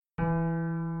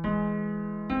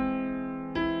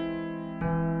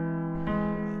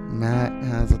Matt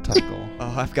has a tuckle.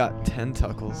 Oh, I've got 10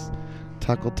 tuckles.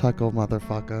 Tuckle,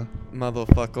 motherfucker.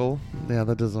 Motherfuckle. Yeah,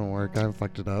 that doesn't work. I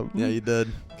fucked it up. Yeah, you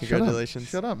did. Congratulations.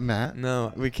 Shut up, Matt.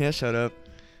 No, we can't shut up.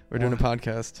 We're doing a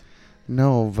podcast.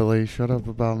 No, Billy, shut up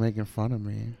about making fun of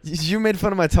me. You made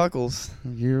fun of my tuckles.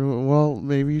 Well,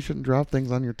 maybe you shouldn't drop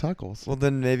things on your tuckles. Well,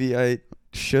 then maybe I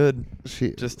should.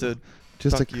 Just to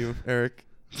fuck you, Eric.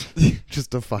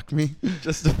 Just to fuck me?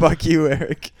 Just to fuck you,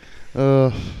 Eric.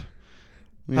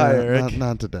 Yeah, Hi, Eric.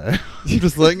 Not today. I'm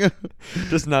just like...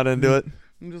 Just not into it.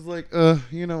 I'm just like,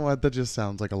 you know what? That just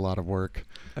sounds like a lot of work.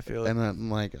 I feel it. And then,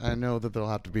 like, I know that there'll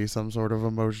have to be some sort of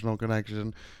emotional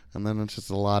connection, and then it's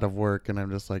just a lot of work, and I'm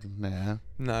just like, nah.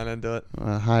 Not into it.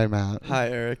 Hi, Matt. Hi,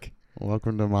 Eric.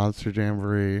 Welcome to Monster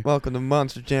Jamboree. Welcome to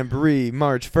Monster Jamboree,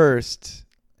 March 1st.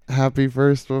 Happy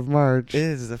 1st of March. It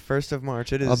is the 1st of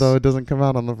March. It is. Although it doesn't come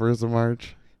out on the 1st of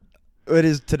March. It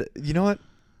is today. You know what?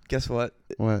 Guess what?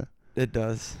 What? It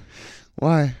does.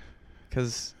 Why?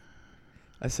 Because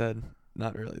I said,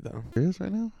 not really, though. Serious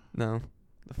right now? No.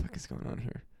 The fuck is going on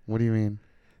here? What do you mean?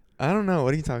 I don't know.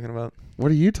 What are you talking about?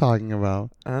 What are you talking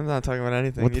about? I'm not talking about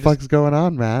anything. What the fuck's going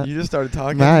on, Matt? You just started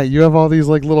talking. Matt, you have all these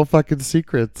like little fucking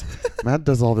secrets. Matt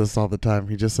does all this all the time.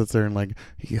 He just sits there and like,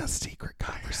 he has secret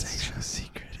conversations. So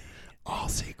secret-y. All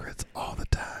secrets all the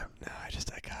time. No, I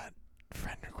got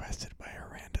friend requested by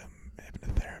a random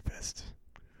hypnotherapist.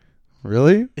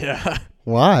 Really? Yeah.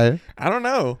 Why? I don't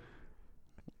know.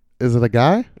 Is it a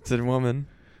guy? It's a woman.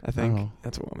 I think Oh.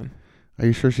 that's a woman. Are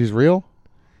you sure she's real?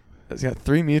 It's got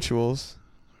 3 mutuals.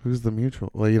 Who's the mutual?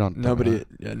 Well, you don't. Nobody.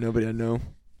 Yeah, nobody I know.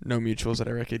 No mutuals that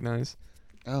I recognize.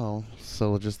 Oh,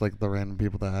 so just like the random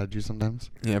people that add you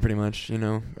sometimes? Yeah, pretty much. You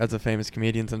know, as a famous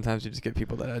comedian, sometimes you just get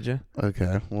people that add you.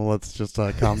 Okay, well, let's just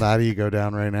calm that ego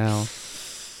down right now.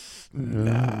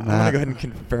 Nah, I'm gonna go ahead and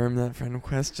confirm that friend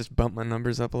request. Just bump my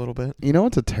numbers up a little bit. You know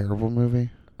what's a terrible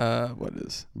movie? What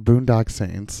is? Boondock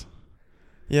Saints.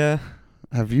 Yeah.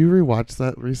 Have you rewatched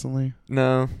that recently?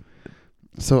 No.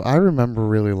 So I remember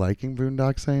really liking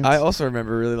Boondock Saints. I also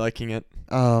remember really liking it.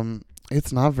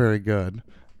 It's not very good,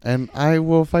 and I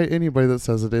will fight anybody that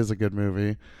says it is a good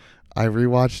movie. I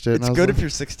rewatched it. It's and good like, if you're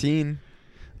 16.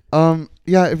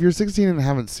 Yeah, if you're 16 and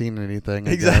haven't seen anything,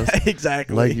 I guess.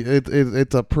 Exactly. Like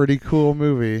it's a pretty cool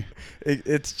movie.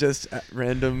 It's just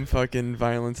random fucking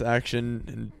violence, action,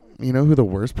 and You know who the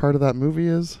worst part of that movie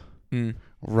is? mm.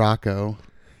 Rocco.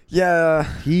 Yeah.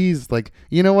 He's like,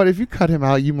 you know what? If you cut him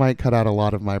out, you might cut out a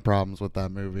lot of my problems with that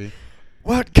movie.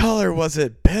 What color was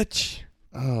it, bitch?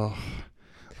 Oh,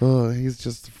 he's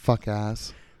just fuck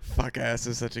ass. Fuck ass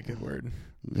is such a good word.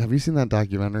 Have you seen that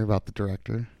documentary about the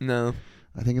director? No.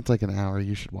 I think it's like an hour.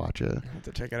 You should watch it. I have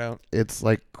to check it out. It's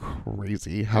like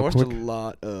crazy. I watched a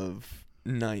lot of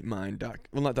Nightmind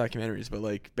well, not documentaries, but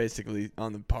like basically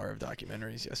on the par of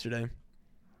documentaries yesterday.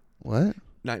 What?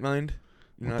 Nightmind?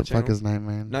 You know What the fuck is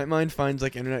Nightmind? Nightmind finds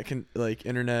like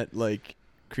internet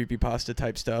creepypasta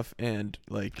type stuff and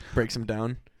like breaks them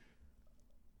down.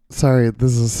 Sorry,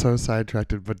 this is so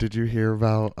sidetracked, but did you hear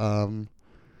about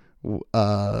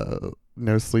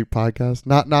No Sleep podcast?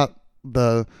 Not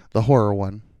the horror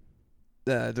one.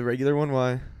 The regular one,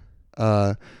 why?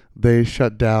 They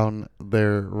shut down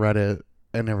their Reddit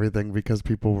and everything because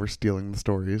people were stealing the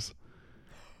stories.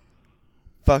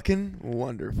 Fucking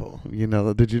wonderful. You know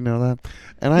that? Did you know that?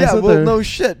 And Yeah, well, there, no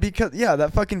shit, because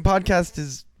that fucking podcast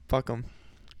is fuck 'em.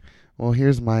 Well,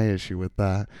 here's my issue with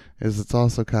that is it's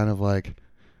also kind of like,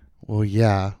 well,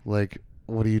 yeah, like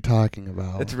what are you talking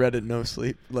about? It's Reddit No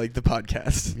Sleep, like the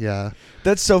podcast. Yeah.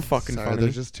 That's so fucking Sorry, funny.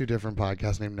 There's just 2 different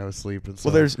podcasts named No Sleep and so.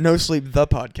 Well, there's No Sleep the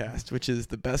podcast, which is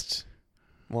the best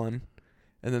one,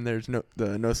 and then there's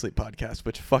the No Sleep podcast,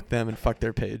 which fuck them and fuck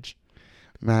their page.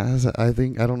 Matt has I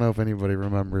don't know if anybody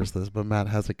remembers this, but Matt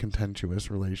has a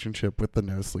contentious relationship with the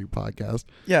No Sleep podcast.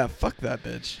 Yeah, fuck that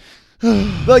bitch.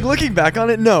 Like looking back on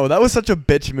it, no, that was such a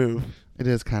bitch move. It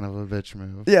is kind of a bitch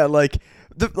move. Yeah, like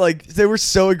they were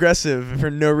so aggressive for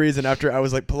no reason after I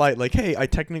was like polite, like, hey, I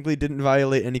technically didn't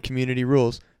violate any community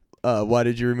rules. Why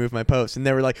did you remove my post? And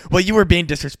they were like, well, you were being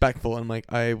disrespectful. And I'm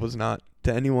like, I was not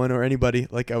to anyone or anybody.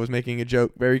 Like, I was making a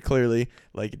joke very clearly.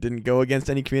 Like, it didn't go against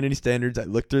any community standards. I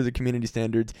looked through the community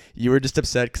standards. You were just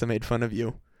upset because I made fun of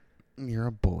you. You're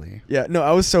a bully. Yeah, no,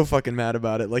 I was so fucking mad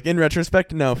about it. Like, in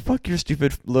retrospect, no, fuck your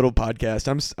stupid little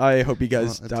podcast. I hope you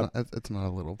guys stop. It's not a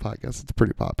little podcast. It's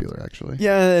pretty popular, actually.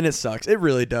 Yeah, and it sucks. It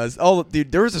really does.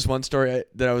 Dude, there was this one story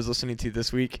that I was listening to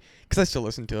this week, because I still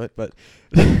listen to it, but...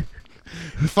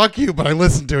 Fuck you, but I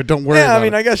listened to it. Don't worry yeah, about I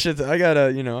mean, it. I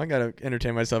gotta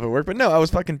entertain myself at work. But no, I was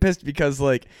fucking pissed because,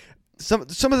 like, some of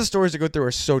the stories that go through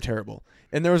are so terrible.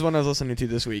 And there was one I was listening to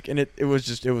this week, and it was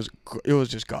just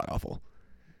god awful.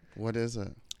 What is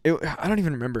it? I don't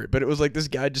even remember it, but it was like this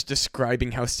guy just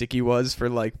describing how sick he was for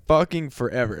like fucking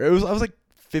forever. I was like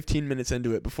 15 minutes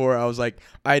into it before I was like,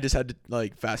 I just had to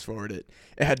like fast forward it.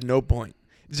 It had no point.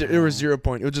 There was 0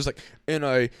 point. It was just like, and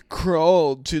I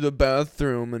crawled to the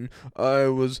bathroom and I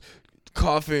was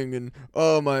coughing and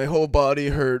my whole body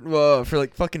hurt for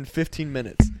like fucking 15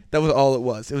 minutes. That was all it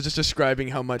was. It was just describing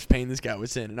how much pain this guy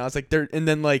was in. And I was like, there. And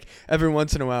then like every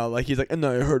once in a while, like he's like, and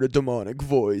I heard a demonic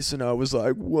voice, and I was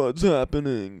like, what's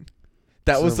happening?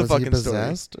 That So was the fucking he story.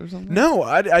 possessed or something? No,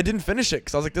 I didn't finish it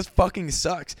because I was like, this fucking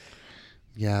sucks.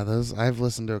 Yeah, those I've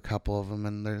listened to a couple of them,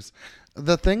 and there's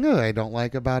the thing that I don't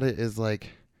like about it is like,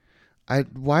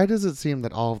 why does it seem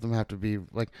that all of them have to be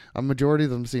like a majority of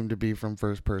them seem to be from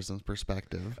first person's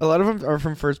perspective? A lot of them are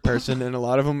from first person, and a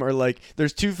lot of them are like,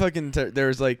 there's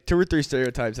there's like 2 or 3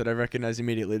 stereotypes that I recognize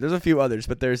immediately. There's a few others,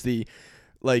 but there's the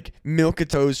like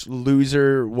milquetoast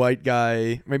loser white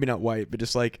guy, maybe not white, but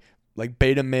just like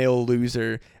beta male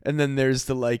loser, and then there's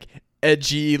the like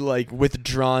edgy like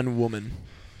withdrawn woman.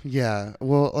 Yeah,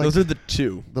 well, like, Those are the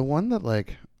 2. the one that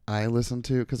like I listen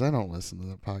to, because I don't listen to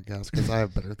the podcast because I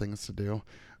have better things to do.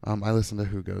 I listen to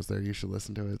Who Goes There. You should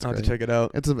listen to it. It's I'll have great. to check it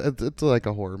out. It's like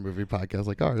a horror movie podcast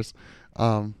like ours.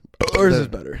 Ours is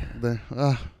better.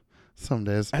 Some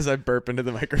days. As I burp into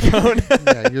the microphone.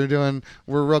 Yeah,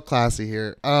 we're real classy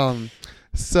here.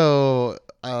 So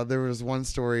there was one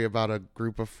story about a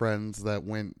group of friends that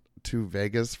went to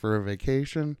Vegas for a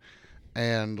vacation,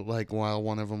 and like while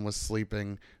one of them was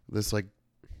sleeping, this like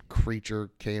creature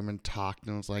came and talked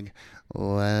and was like,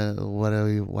 why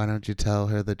don't you tell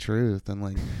her the truth? And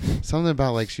like something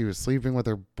about like she was sleeping with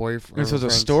her boyfriend. This was a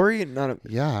story, not a.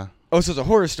 Yeah. Oh, so it's a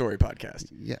horror story podcast.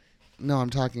 Yeah. No, I'm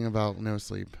talking about No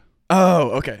Sleep.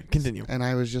 Oh, okay. Continue. And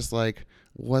I was just like,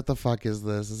 what the fuck is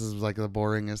this? This is like the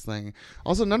boringest thing.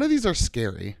 Also, none of these are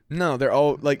scary. No, they're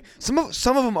all like some of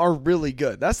them are really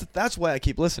good. That's why I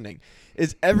keep listening.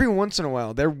 Is every once in a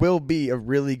while there will be a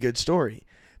really good story,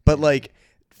 but like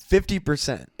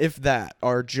 50%, if that,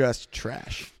 are just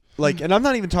trash. Like, and I'm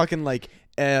not even talking like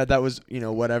that was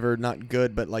whatever, not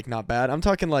good, but like not bad. I'm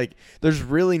talking like there's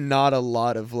really not a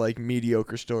lot of like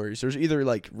mediocre stories. There's either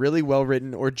like really well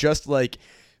written or just like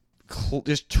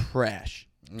just trash.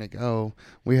 Like, oh,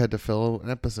 we had to fill an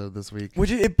episode this week.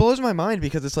 Which it blows my mind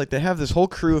because it's like they have this whole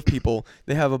crew of people.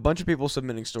 They have a bunch of people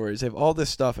submitting stories. They have all this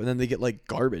stuff, and then they get like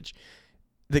garbage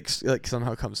that like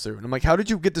somehow comes through. And I'm like, how did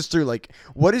you get this through? Like,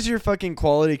 what is your fucking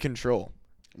quality control?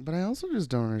 But I also just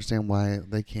don't understand why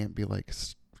they can't be like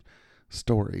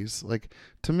stories. Like,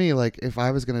 to me, like if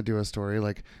I was gonna do a story,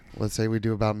 like let's say we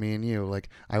do about me and you, like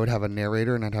I would have a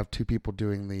narrator and I'd have 2 people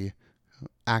doing the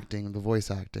acting, the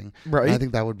voice acting. Right. And I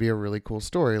think that would be a really cool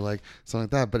story, like something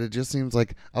like that. But it just seems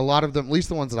like a lot of them, at least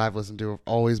the ones that I've listened to, have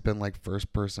always been like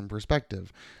first person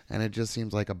perspective, and it just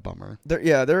seems like a bummer.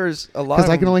 There's a lot. Because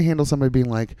I can only handle somebody being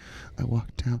like, I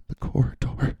walked down the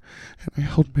corridor and I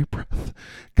held my breath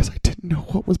because I didn't know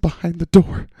what was behind the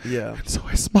door. Yeah. And so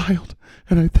I smiled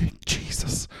and I thanked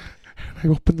Jesus, and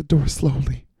I opened the door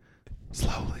slowly,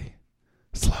 slowly,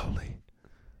 slowly,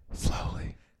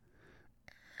 slowly.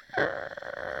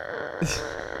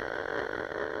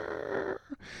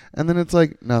 And then it's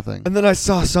like nothing. And then I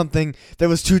saw something that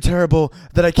was too terrible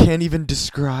that I can't even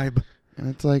describe. And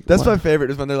it's like, That's what? my favorite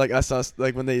is when they're like, I saw,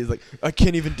 like when they like, I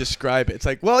can't even describe it. It's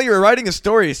like, well, you were writing a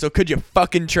story, so could you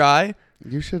fucking try?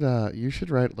 You should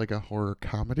write like a horror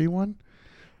comedy one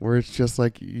where it's just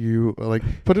like you like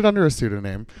put it under a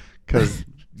pseudonym because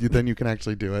then you can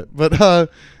actually do it. But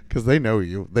because they know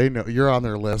you're on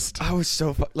their list. I was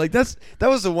so like that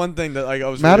was the one thing that like I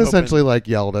was. Matt really essentially like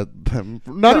yelled at them.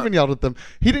 Not No. even yelled at them.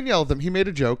 He didn't yell at them. He made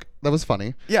a joke that was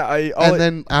funny. Yeah, And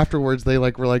then afterwards they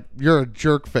like were like, "You're a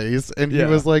jerk face," and he Yeah.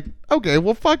 was like, "Okay,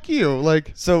 well fuck you."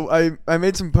 Like, So I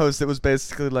made some posts that was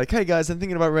basically like, hey guys, I'm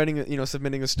thinking about writing,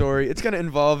 submitting a story. It's going to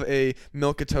involve a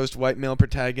milquetoast white male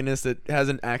protagonist that has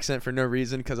an accent for no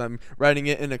reason because I'm writing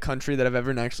it in a country that I've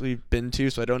ever actually been to,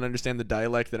 so I don't understand the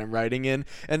dialect that I'm writing in.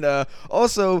 And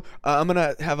also, I'm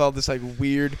going to have all this like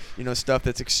weird, stuff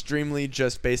that's extremely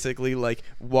just basically like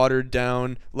watered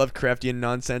down Lovecraftian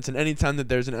nonsense. And anytime that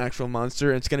there's an actual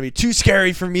monster, it's going to be too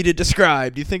scary for me to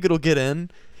describe. Do you think it'll get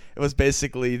in? It was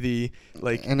basically the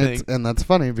like thing. and that's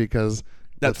funny because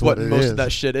That's what it most is. of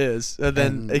that shit is. And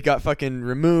then And- it got fucking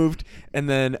removed. And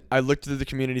then I looked through the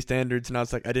community standards and I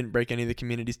was like, I didn't break any of the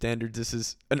community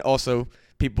standards. And also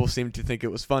people seemed to think it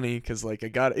was funny because like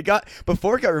it got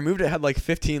before it got removed, it had like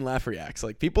 15 laugh reacts.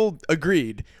 Like people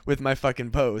agreed with my fucking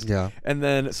post. Yeah. And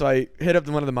then so I hit up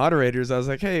one of the moderators. I was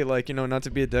like, hey, like, you know, not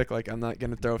to be a dick, like I'm not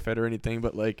gonna throw a fit or anything,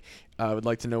 but like I would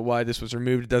like to know why this was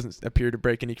removed. It doesn't appear to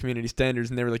break any community standards.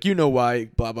 And they were like, you know why,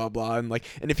 blah blah blah. And like,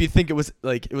 and if you think it was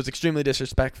extremely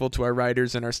disrespectful to our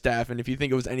writers and our staff, and if you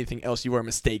think it was anything else, you are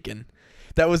mistaken.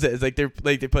 That was it. It's like they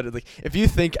put it like, if you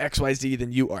think XYZ,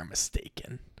 then you are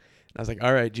mistaken. And I was like,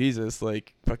 all right, Jesus,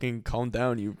 like fucking calm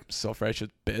down, you self-righteous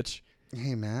bitch.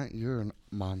 Hey Matt, you're a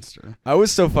monster. I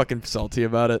was so fucking salty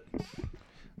about it.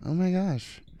 Oh my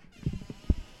gosh.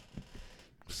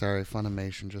 Sorry,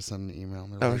 Funimation just sent an email.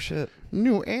 Oh shit.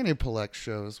 New Aniplex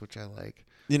shows, which I like.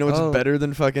 You know what's better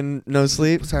than fucking No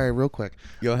Sleep? Sorry, real quick.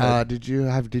 Go ahead.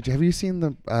 Have you seen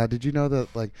the? Did you know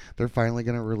that like they're finally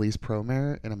gonna release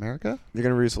Promare in America? You're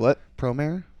gonna release what?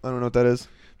 Promare. I don't know what that is.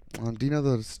 Do you know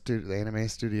the anime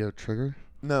studio Trigger?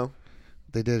 No.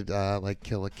 They did like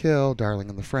Kill la Kill, Darling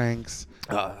in the Franxx.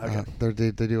 Okay.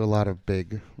 They do a lot of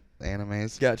big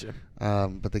animes. Gotcha.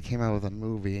 But they came out with a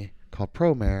movie called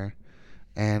Promare,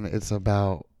 and it's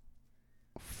about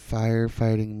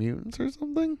firefighting mutants or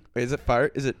something. Wait, is it fire?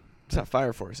 It's not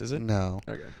Fire Force, is it? No.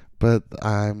 Okay. But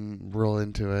I'm real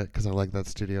into it because I like that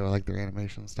studio. I like their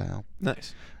animation style.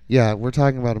 Nice. Yeah, we're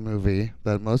talking about a movie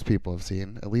that most people have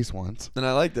seen at least once. And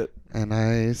I liked it. And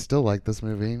I still like this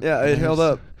movie. Yeah, it held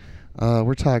up.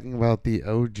 We're talking about the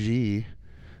OG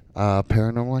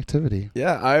Paranormal Activity.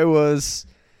 Yeah,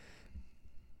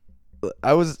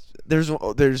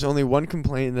 there's only one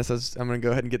complaint, and this is, I'm going to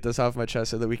go ahead and get this off my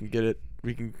chest so that we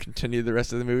can continue the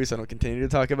rest of the movie so I don't continue to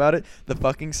talk about it. The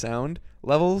fucking sound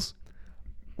levels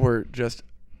were just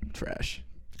trash.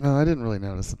 Oh, I didn't really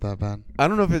notice it that bad. I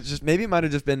don't know if it's just, maybe it might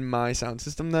have just been my sound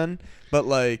system then, but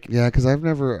like. Yeah, because I've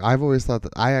always thought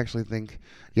that, I think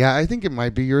it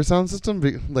might be your sound system.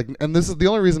 And this is the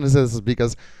only reason I say this is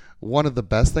because one of the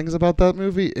best things about that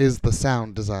movie is the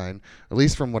sound design, at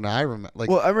least from what I remember.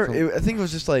 Well, I think it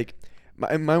was just like,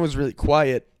 mine was really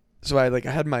quiet, so I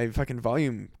had my fucking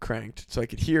volume cranked so I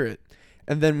could hear it,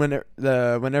 and then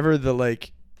whenever the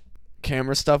like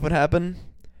camera stuff would happen,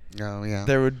 oh yeah,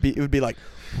 it would be like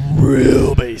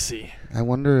real bassy. I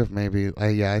wonder if maybe,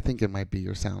 I think it might be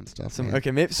your sound stuff.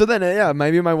 Okay, maybe so. Then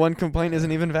maybe my one complaint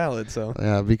isn't even valid. So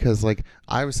yeah, because like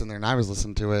I was sitting there and I was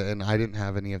listening to it and I didn't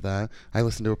have any of that. I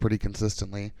listened to it pretty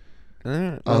consistently.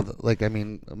 Like I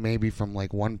mean, maybe from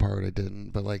like one part I didn't,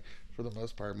 but like for the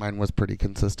most part, mine was pretty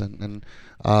consistent. And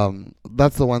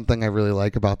that's the one thing I really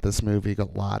like about this movie a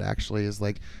lot. Actually, is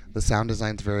like the sound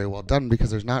design's very well done because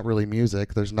there's not really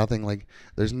music. There's nothing like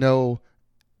there's no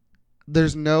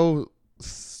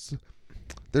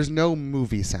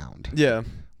movie sound. Yeah.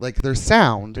 Like there's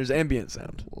sound. There's ambient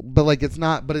sound. But like it's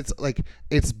not, but it's like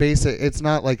it's basic. It's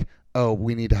not like, oh,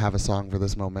 we need to have a song for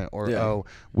this moment, or oh,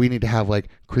 we need to have like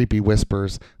creepy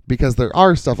whispers, because there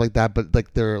are stuff like that, but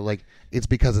like they're like, it's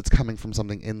because it's coming from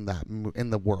something in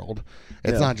the world.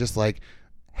 It's not just like,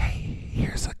 hey,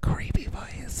 here's a creepy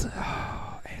voice.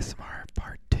 Oh, ASMR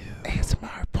part 2.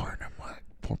 ASMR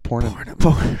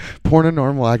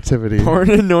Pornonormal Activity.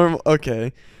 Pornonormal.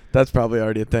 Okay, that's probably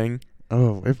already a thing.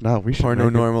 Oh, if not, we should.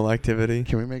 Pornonormal Activity.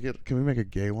 Can we make a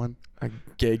gay one? A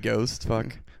gay ghost?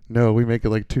 Fuck. No, we make it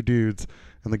like two dudes,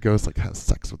 and the ghost like has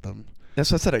sex with them.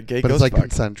 That's what I said. A gay but ghost. But it's like fuck.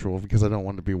 consensual because I don't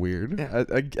want to be weird. Yeah,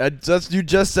 you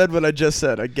just said what I just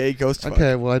said. A gay ghost.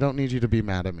 Okay, fuck. Well, I don't need you to be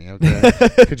mad at me. Okay,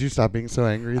 could you stop being so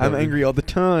angry? I'm angry all the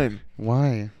time.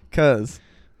 Why? 'Cause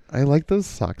I like those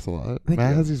socks a lot.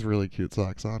 Matt has these really cute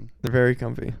socks on. They're very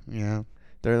comfy. Yeah.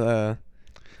 They're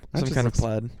some kind of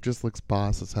plaid. Just looks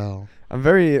boss as hell. I'm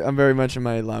very much in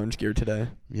my lounge gear today.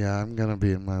 Yeah, I'm gonna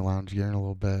be in my lounge gear in a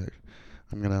little bit.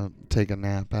 I'm gonna take a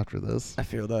nap after this. I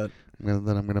feel that.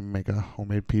 Then I'm gonna make a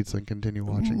homemade pizza and continue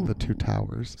watching The Two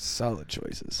Towers. Solid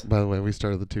choices. By the way, we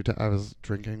started I was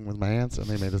drinking with my aunts and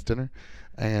they made us dinner,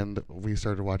 and we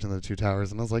started watching The Two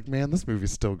Towers, and I was like, man, this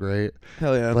movie's still great.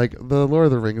 Hell yeah! Like the Lord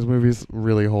of the Rings movies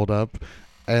really hold up,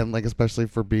 and like especially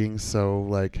for being so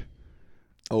like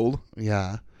old.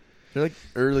 Yeah. They're like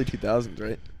early 2000s,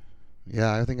 right?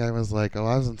 Yeah, I think I was like, I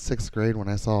was in 6th grade when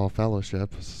I saw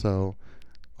Fellowship, so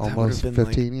almost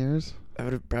 15 years. That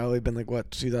would have probably been like,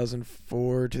 what,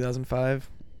 2004, 2005?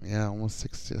 Yeah, almost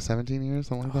 17 years,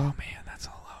 something like that. Oh, man, that's a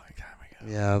long time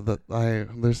Yeah, ago.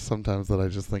 there's sometimes that I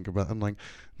just think about, I'm like,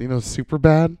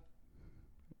 Superbad?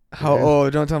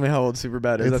 Don't tell me how old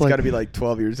Superbad is. That's got to be like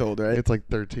 12 years old, right? It's like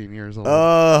 13 years old.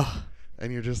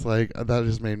 And you're just like, that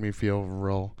just made me feel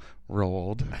real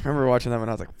old. I remember watching that when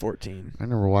I was like 14. I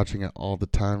remember watching it all the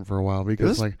time for a while because it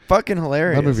was like fucking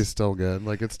hilarious. That movie's still good.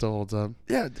 Like it still holds up.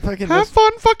 Yeah, fucking have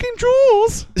fun, fucking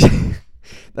Jules.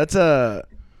 That's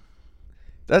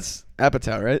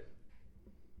Apatow, right?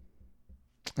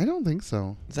 I don't think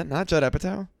so. Is that not Judd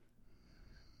Apatow?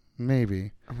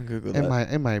 Maybe. I'm gonna Google It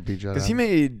that. might be Judd. Because he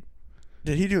made.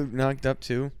 Did he do Knocked Up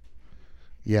too?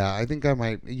 Yeah, I think I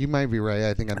might. You might be right.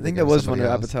 I think I think that was one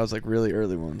of Apatow's like really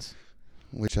early ones.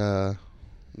 Which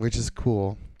is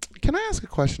cool. Can I ask a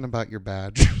question about your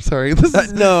badge? Sorry, this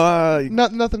is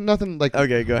nothing like.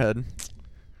 Okay, go ahead.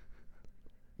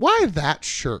 Why that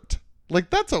shirt? Like,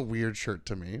 that's a weird shirt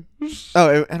to me.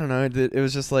 Oh, I don't know. It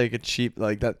was just like a cheap,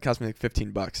 like that cost me like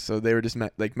 $15. So they were just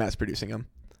mass producing them.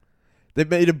 They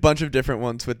made a bunch of different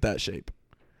ones with that shape.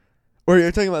 Or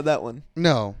you're talking about that one?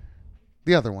 No,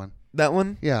 the other one. That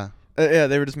one? Yeah. Yeah,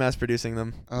 they were just mass producing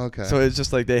them. Okay. So it's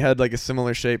just like they had like a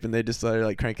similar shape, and they just started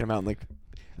like cranking them out. And like,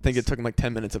 I think it took them like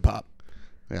 10 minutes a pop.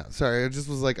 Yeah. Sorry, it just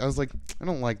was like I was like I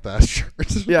don't like that shirt.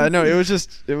 Yeah, no, it was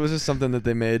just something that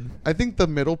they made. I think the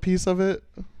middle piece of it,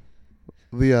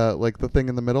 the like the thing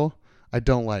in the middle, I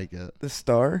don't like it. The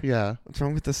star? Yeah. What's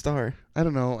wrong with the star? I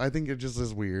don't know. I think it just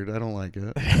is weird. I don't like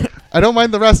it. I don't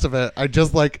mind the rest of it. I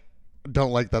just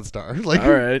don't like that star. Like,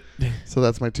 all right. So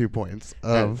that's my 2 points.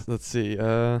 Right, let's see. Who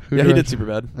Yeah, he did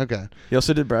Superbad. Okay. He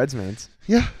also did Bridesmaids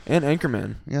Yeah. and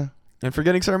Anchorman. Yeah. And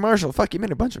Forgetting Sarah Marshall. Fuck, he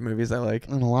made a bunch of movies I like.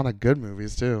 And a lot of good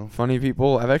movies too. Funny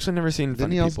People. I've actually never seen Didn't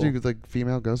Funny he also People. do like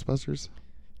female Ghostbusters?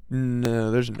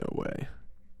 No, there's no way.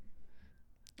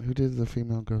 Who did the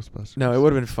female Ghostbusters? No, it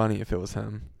would have been funny if it was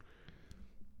him.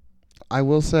 I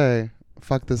will say,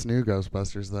 fuck this new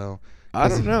Ghostbusters though. I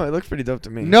don't know. It looks pretty dope to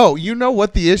me. No, you know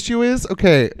what the issue is?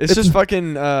 Okay, It's just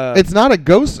fucking. It's not a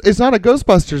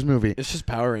Ghostbusters movie. It's just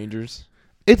Power Rangers.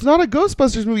 It's not a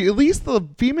Ghostbusters movie. At least the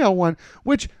female one,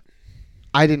 which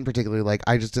I didn't particularly like.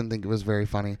 I just didn't think it was very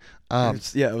funny.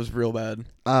 It was real bad.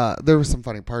 There were some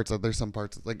funny parts. There's some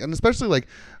parts like, and especially like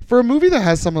for a movie that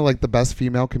has some of like the best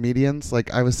female comedians.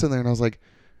 Like I was sitting there and I was like,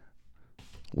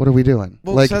 what are we doing?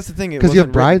 Well, like, so that's the thing. because you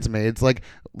have Bridesmaids, like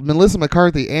Melissa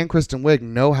McCarthy and Kristen Wiig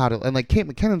know how to, and like Kate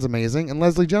McKinnon's amazing, and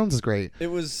Leslie Jones is great. It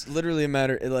was literally a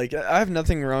matter. Like I have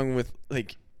nothing wrong with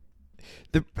like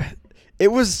the.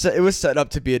 It was set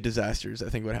up to be a disaster. Is I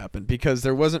think what happened because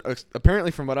there wasn't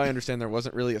apparently from what I understand there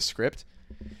wasn't really a script.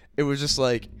 It was just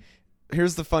like,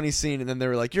 here's the funny scene, and then they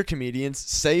were like, you're comedians,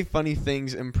 say funny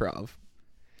things, improv.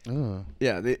 Oh.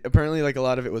 Yeah, apparently like a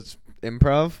lot of it was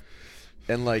improv,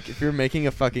 and like if you're making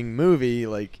a fucking movie,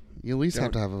 like You at least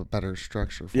have to have a better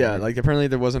structure for yeah, it. like apparently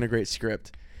there wasn't a great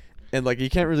script, and like you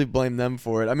can't really blame them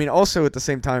for it. I mean, also at the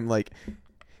same time, like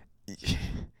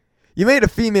you made a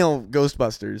female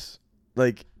Ghostbusters,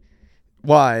 like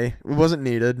why? It wasn't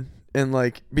needed, and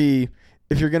like B,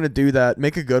 if you're gonna do that,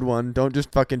 make a good one. Don't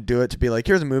just fucking do it to be like,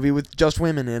 here's a movie with just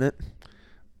women in it.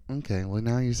 Okay, well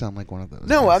now you sound like one of those.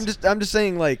 No, guys. I'm just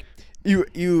saying like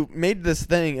you made this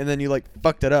thing and then you like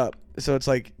fucked it up. So it's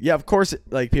like, yeah, of course,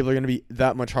 like people are gonna be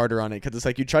that much harder on it because it's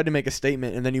like you tried to make a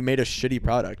statement and then you made a shitty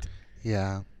product.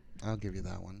 Yeah, I'll give you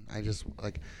that one. I just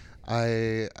like,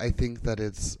 I think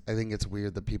it's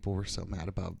weird that people were so mad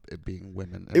about it being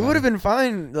women. It would have been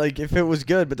fine like if it was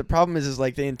good, but the problem is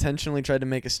like they intentionally tried to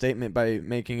make a statement by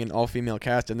making an all-female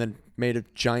cast and then made a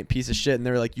giant piece of shit, and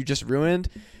they were like, you just ruined.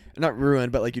 Not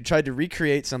ruined, but like you tried to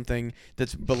recreate something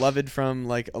that's beloved from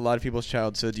like a lot of people's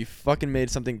childhoods. You fucking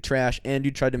made something trash, and you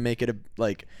tried to make it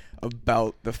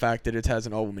about the fact that it has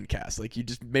an all-woman cast. Like you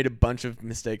just made a bunch of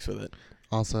mistakes with it.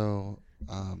 Also,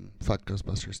 fuck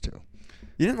Ghostbusters 2.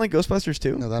 You didn't like Ghostbusters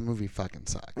 2? No, that movie fucking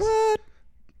sucks. What?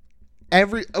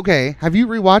 Okay, have you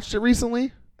rewatched it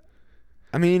recently?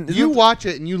 I mean, You watch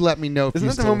it and you let me know if isn't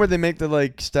you that the still... one where they make the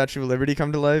like Statue of Liberty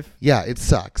come to life? Yeah, it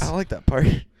sucks. I don't like that part.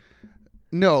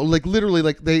 No, like literally,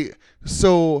 like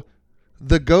so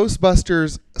the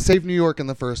Ghostbusters Save New York in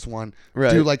the first one,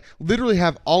 Right. do like literally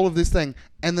have all of this thing,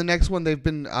 and the next one they've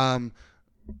been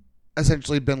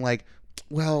essentially been like,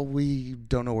 well, we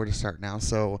don't know where to start now,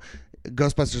 so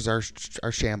Ghostbusters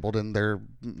are shambled and they're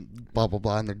blah blah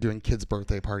blah and they're doing kids'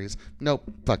 birthday parties. Nope,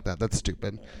 fuck that. That's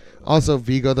stupid. Also,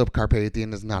 Vigo the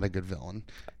Carpathian is not a good villain.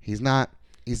 He's not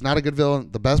a good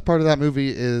villain. The best part of that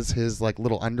movie is his like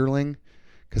little underling.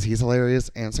 Because he's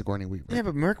hilarious, and Sigourney Weaver. Yeah,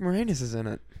 but Rick Moranis is in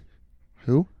it.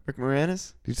 Who? Rick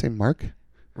Moranis? Did you say Mark?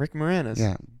 Rick Moranis.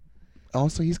 Yeah.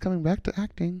 Also, he's coming back to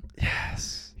acting.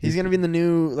 Yes. He's going to be in the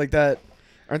new, like that.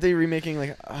 Aren't they remaking,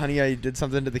 like, Honey, I Did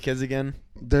Something to the Kids again?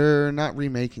 They're not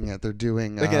remaking it. They're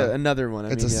doing... Like another one.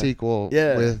 It's a sequel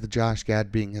with Josh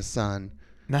Gad being his son.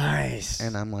 Nice.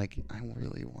 And I'm like, I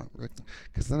really want Rick...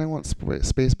 Because then I want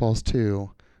Spaceballs 2...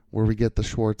 where we get the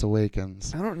Schwartz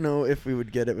Awakens. I don't know if we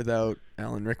would get it without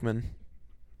Alan Rickman.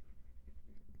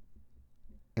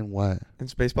 In what? In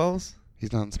Spaceballs?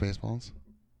 He's not in Spaceballs.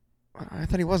 I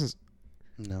thought he wasn't.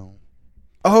 No.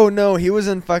 Oh no, he was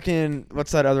in fucking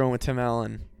what's that other one with Tim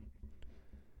Allen?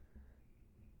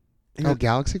 He Oh, was-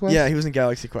 Galaxy Quest. yeah, he was in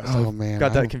Galaxy Quest. Oh, I man,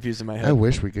 got I- that confused in my head. I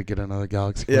wish we could get another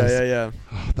Galaxy yeah, Quest. yeah.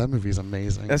 Oh, that movie's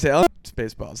amazing. I say, oh,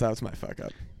 Spaceballs. That was my fuck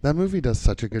up. That movie does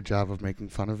such a good job of making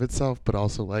fun of itself, but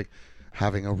also like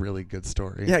having a really good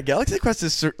story. Yeah, Galaxy Quest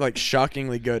is like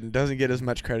shockingly good and doesn't get as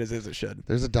much credit as it should.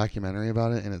 There's a documentary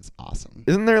about it, and it's awesome.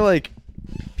 Isn't there like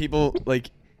people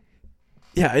like?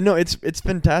 Yeah, I know it's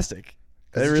fantastic.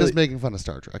 It's just making fun of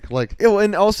Star Trek, like, Yeah, well,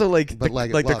 and also like But, the,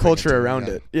 like, like the loving culture it too, around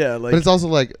yeah. it. Yeah, like but it's also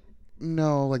like,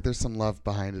 no, like there's some love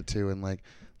behind it too, and like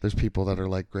there's people that are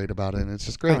like great about it, and it's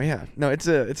just great. oh yeah, no, it's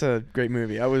a great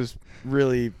movie. I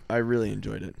really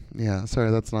enjoyed it. Yeah,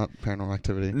 sorry, that's not Paranormal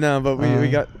Activity. No, but we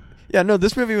got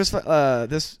this movie was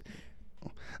this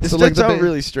So, starts the out ba-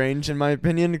 really strange in my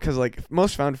opinion because like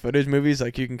most found footage movies,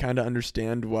 like you can kind of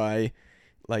understand why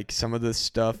like some of this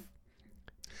stuff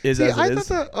is See, as I it is.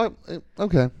 thought that.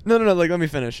 Okay. No, like let me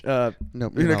finish. No,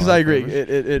 Because I agree,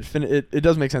 it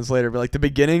does make sense later, but like the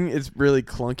beginning is really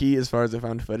clunky as far as the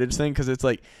found footage thing because it's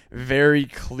like very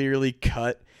clearly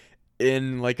cut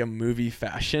in like a movie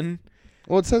fashion.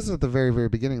 Well, it says at the very, very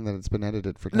beginning that it's been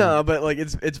edited for. No, time. but like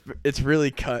it's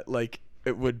really cut like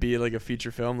it would be like a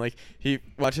feature film. Like he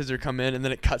watches her come in and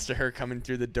then it cuts to her coming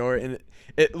through the door and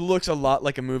it looks a lot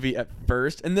like a movie at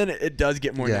first and then it does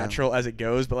get more Yeah. natural as it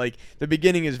goes. But like the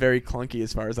beginning is very clunky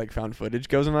as far as like found footage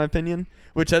goes in my opinion,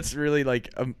 which that's really like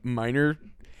a minor.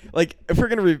 Like if we're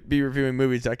gonna be reviewing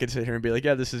movies, I could sit here and be like,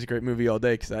 yeah, this is a great movie all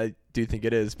day because I do think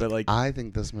it is. But like I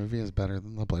think this movie is better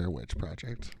than the Blair Witch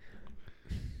Project.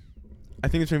 I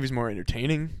think this movie's more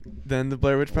entertaining than the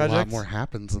Blair Witch A Project. lot more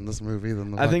happens in this movie than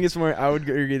the. I think it's more. I would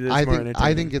agree that it's I more think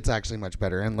entertaining. I think it's actually much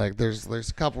better, and like there's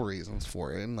a couple reasons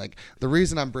for it, and like the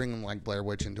reason I'm bringing like Blair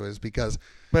Witch into it is because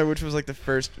Blair Witch was like the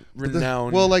first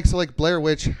renowned. like Blair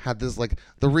Witch had this like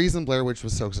the reason Blair Witch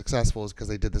was so successful is because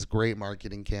they did this great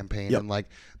marketing campaign Yep. and like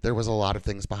there was a lot of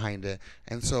things behind it,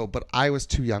 and so but I was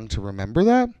too young to remember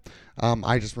that.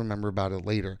 I just remember about it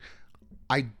later.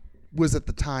 I was at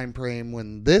the time frame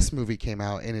when this movie came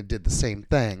out and it did the same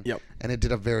thing. Yep. And it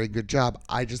did a very good job.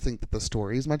 I just think that the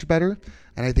story is much better,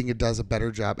 and I think it does a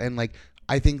better job. And like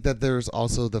I think that there's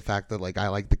also the fact that like I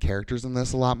like the characters in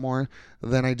this a lot more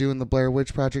than I do in the Blair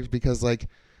Witch Project because like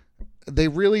they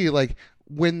really like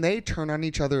when they turn on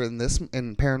each other in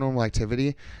Paranormal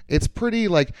Activity, it's pretty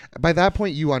like by that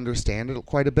point you understand it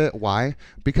quite a bit. Why?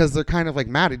 Because they're kind of like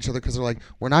mad at each other because they're like,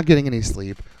 we're not getting any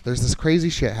sleep. There's this crazy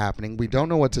shit happening. We don't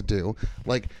know what to do.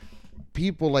 Like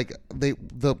people like the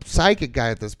psychic guy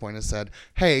at this point has said,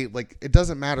 hey, like it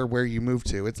doesn't matter where you move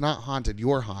to. It's not haunted.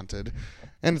 You're haunted.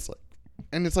 And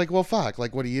it's like, well, fuck.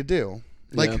 Like, what do you do?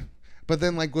 Like. Yeah. But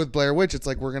then, like with Blair Witch, it's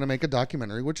like we're gonna make a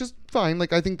documentary, which is fine.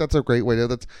 Like I think that's a great way to.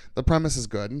 That's the premise is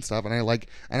good and stuff, and I like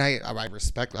and I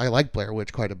respect. I like Blair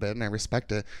Witch quite a bit, and I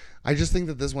respect it. I just think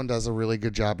that this one does a really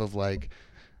good job of like,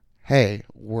 hey,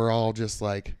 we're all just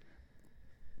like,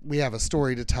 we have a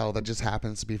story to tell that just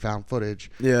happens to be found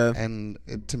footage, Yeah. and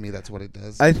to me, that's what it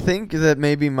does. I think that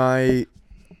maybe my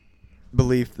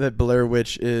belief that Blair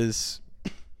Witch is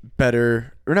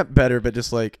better, or not better, but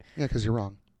just like, Yeah, because you're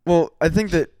wrong. well, I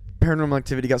think that Paranormal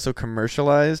Activity got so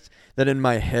commercialized that in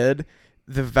my head,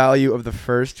 the value of the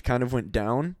first kind of went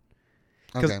down.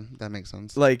 'Cause- Okay, that makes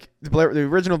sense. Like the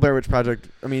original Blair Witch Project.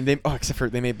 I mean, except for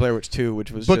they made Blair Witch 2,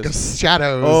 which was Book just of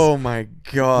Shadows. oh my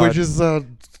god, which is a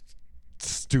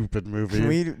stupid movie. Can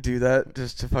we do that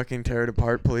just to fucking tear it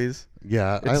apart, please?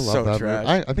 Yeah, I It's love so that trash.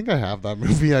 movie. I think I have that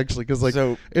movie actually because like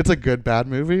So it's a good bad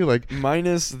movie. Like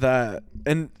minus that,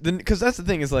 and then because that's the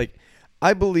thing is like,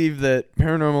 I believe that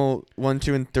Paranormal 1,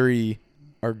 2, and 3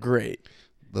 are great.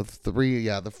 the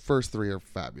first three are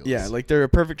fabulous. Yeah, like they're a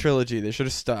perfect trilogy. They should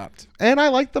have stopped. and I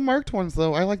like the marked ones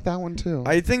though. I like that one too.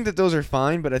 I think that those are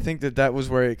fine, but I think that was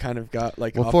where it kind of got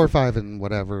like. well, off 4, 5, and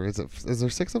whatever is it? Is there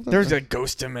 6 of them? There's a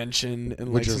Ghost Dimension and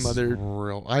like which is some other.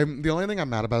 real. I'm the only thing I'm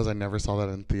mad about is I never saw that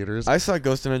in theaters I saw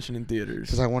Ghost Dimension in theaters.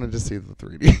 because I wanted to see the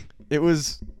 3D. It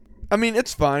was. I mean,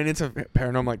 it's fine. It's a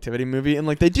Paranormal Activity movie, and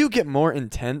like they do get more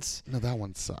intense. No, that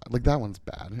one sucked. Like that one's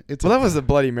bad. It's Well, that was the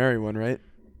Bloody Mary one, right?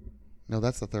 no,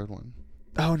 that's the third one.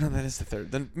 Oh no, that is the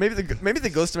third. Then maybe the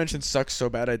Ghost Dimension sucks so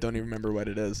bad I don't even remember what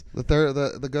it is.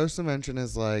 The Ghost Dimension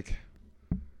is like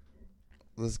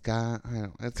this guy. I don't.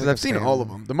 It's Because like I've seen all of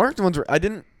them. The marked ones were. I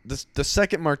didn't. The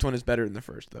second marked one is better than the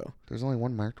first though. There's only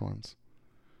one marked ones.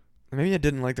 Maybe I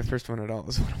didn't like the first one at all.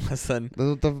 Is what it was then.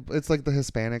 It's like the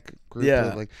Hispanic group. Yeah.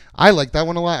 That, like I like that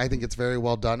one a lot. I think it's very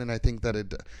well done, and I think that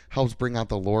it helps bring out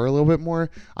the lore a little bit more.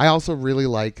 I also really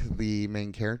like the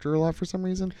main character a lot for some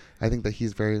reason. I think that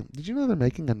he's very. Did you know they're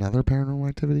making another Paranormal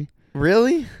Activity?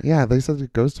 Really? Yeah, they said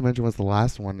that Ghost Dimension was the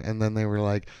last one, and then they were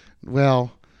like,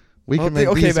 well, we can make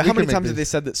okay, these. but we how can many make times have they these.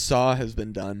 said that Saw has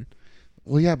been done?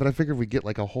 Well, yeah, but I figured we get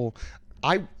like a whole.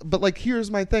 But like,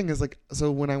 here's my thing: is like,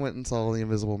 so when I went and saw The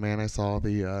Invisible Man, I saw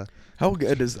the. How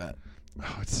good is that?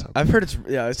 Oh, it's so. I've heard it's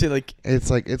I say like It's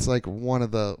like one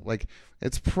of the like.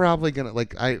 It's probably gonna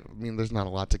like. I mean, there's not a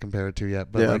lot to compare it to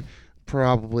yet, but Yeah. like,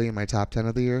 probably in my top 10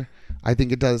 of the year. I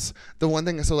think it does. The one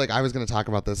thing, so like, I was gonna talk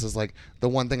about this is like the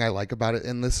one thing I like about it,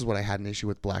 and this is what I had an issue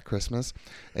with Black Christmas,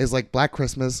 is like Black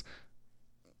Christmas.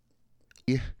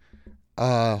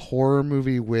 A horror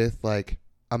movie with like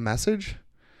a message,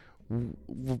 and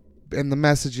the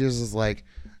message is like,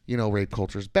 you know, rape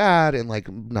culture is bad and like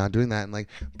not doing that, and like,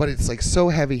 but it's like so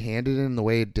heavy handed in the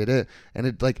way it did it, and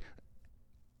it like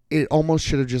it almost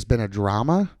should have just been a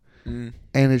drama, and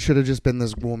it should have just been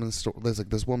this woman's story. There's like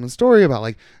this woman's story about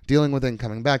like dealing with it and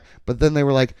coming back, but then they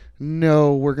were like,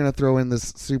 no, we're gonna throw in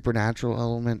this supernatural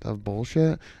element of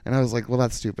bullshit, and I was like, well,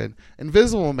 that's stupid.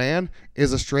 Invisible Man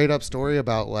is a straight up story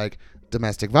about like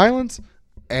domestic violence,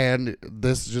 and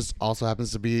this just also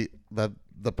happens to be that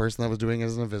the person that was doing it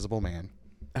is an invisible man.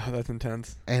 Oh, that's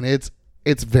intense. And it's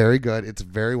very good. It's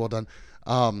very well done.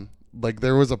 Like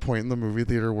there was a point in the movie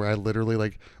theater where I literally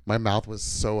like my mouth was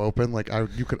so open, like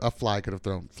a fly could have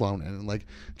flown in and like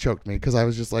choked me, because I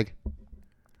was just like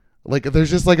there's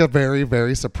just like a very,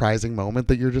 very surprising moment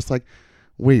that you're just like,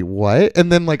 wait, what? And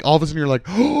then like all of a sudden you're like,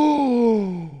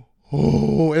 oh,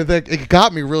 and then it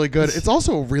got me really good. It's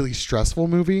also a really stressful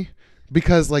movie,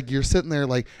 because like you're sitting there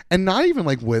like, and not even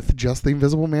like with just the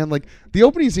Invisible Man, like the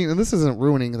opening scene, and this isn't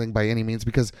ruining anything by any means,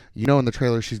 because you know in the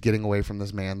trailer she's getting away from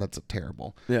this man that's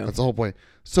terrible. Yeah. That's the whole point.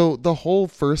 So the whole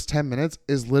first 10 minutes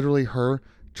is literally her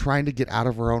trying to get out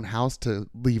of her own house to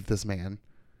leave this man.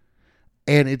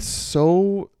 And it's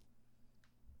so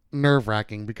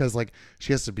nerve-wracking, because like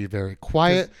she has to be very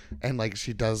quiet, and like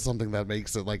she does something that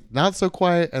makes it like not so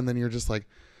quiet, and then you're just like,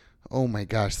 oh my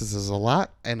gosh, this is a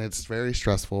lot, and it's very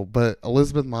stressful. But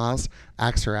Elizabeth Moss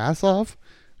acts her ass off.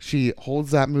 She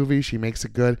holds that movie, she makes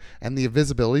it good, and the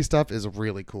invisibility stuff is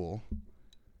really cool.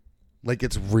 Like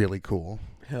it's really cool.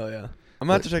 Hell yeah. I'm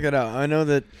gonna have to check it out. I know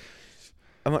that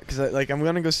I'm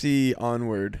gonna go see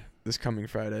Onward this coming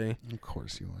Friday. Of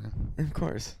course you are. Of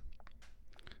course.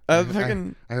 I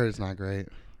Fucking heard it's not great.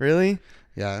 really?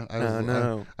 Yeah,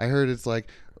 No. I heard it's like,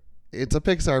 it's a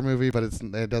Pixar movie, but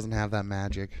it doesn't have that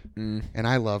magic. And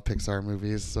I love Pixar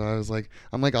movies, so I was like,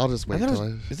 I'll just wait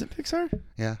till Is it Pixar?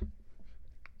 Yeah.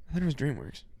 I thought it was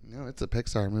DreamWorks. No, it's a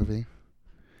Pixar movie.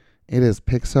 It is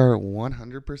Pixar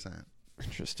 100%.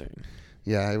 Interesting.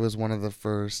 Yeah, it was one of the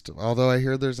first. Although I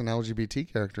hear there's an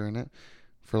LGBT character in it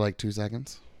for like 2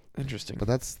 seconds. Interesting. But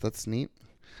that's neat.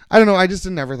 I don't know. I just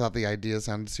never thought the idea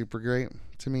sounded super great,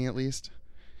 to me at least.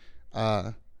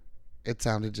 It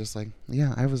sounded just like,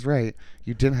 yeah, I was right.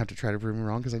 You didn't have to try to prove me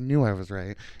wrong, because I knew I was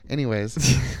right.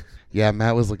 Anyways, yeah,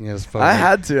 Matt was looking at his phone. I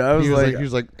had to. I was he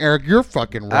was like, Eric, you're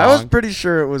fucking wrong. I was pretty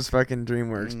sure it was fucking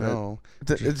DreamWorks. No.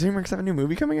 Does DreamWorks have a new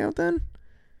movie coming out then?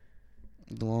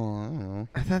 Well, I don't know.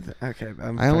 I thought okay.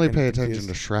 I only pay attention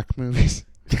to Shrek movies.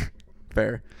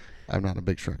 Fair. I'm not a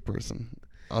big Shrek person.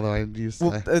 Although I used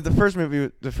Well, to. the first movie,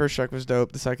 the first Shrek was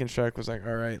dope. The second Shrek was like,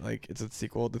 all right, like it's a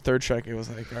sequel. The third Shrek, it was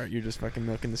like, all right, you're just fucking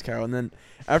milking this cow. And then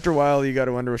after a while, you got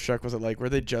to wonder what Shrek was it like. Were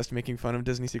they just making fun of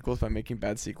Disney sequels by making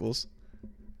bad sequels?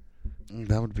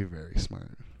 That would be very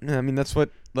smart. Yeah, I mean that's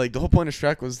what like the whole point of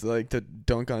Shrek was like to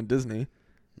dunk on Disney.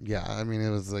 Yeah, I mean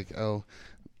it was like, oh,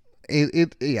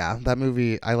 yeah, that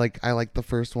movie I like the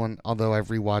first one, although I've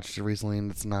rewatched it recently and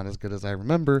it's not as good as I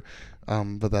remember.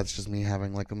 But that's just me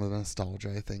having like a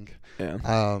nostalgia, I think.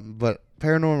 Yeah. But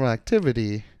Paranormal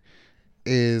Activity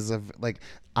is like,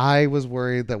 I was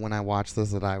worried that when I watched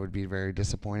this that I would be very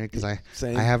disappointed, because I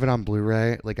have it on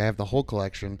Blu-ray. Like I have the whole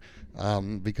collection,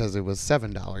 because it was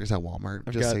 $7 at Walmart.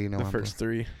 I've just got so you know, the first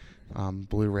three.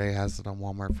 Blu-ray has it on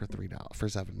Walmart for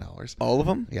 $7. All of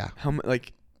them? Yeah. How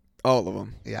like all of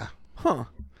them? Yeah. Huh.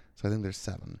 So I think there's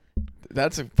 7.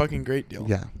 That's a fucking great deal.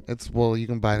 Yeah. You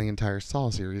can buy the entire Saw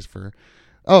series for.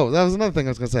 Oh, that was another thing I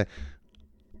was gonna say.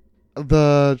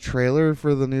 The trailer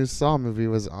for the new Saw movie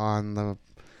was on the,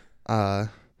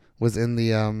 was in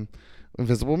the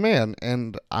Invisible Man,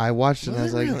 and I watched it. And I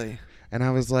was like, really? And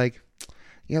I was like,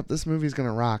 yep, this movie's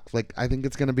gonna rock. Like, I think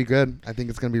it's gonna be good. I think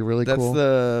it's gonna be really cool.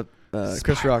 That's the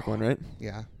Chris Rock one, right?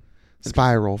 Yeah.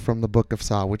 Spiral from the Book of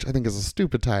Saw, which I think is a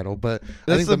stupid title, but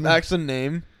That's I think the actual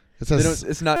name. It says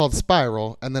it's not called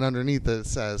Spiral, and then underneath it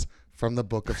says from the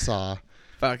Book of Saw.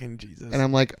 Fucking Jesus. And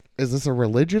I'm like, is this a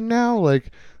religion now?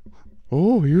 Like,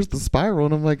 oh, here's the spiral,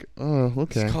 and I'm like, oh,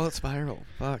 okay. Just call it Spiral.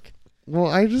 Fuck. Well,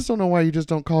 I just don't know why you just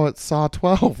don't call it Saw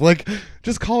 12. Like,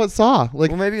 just call it Saw.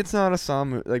 Like, Well, maybe it's not a Saw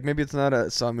movie. Like, maybe it's not a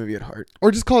Saw movie at heart.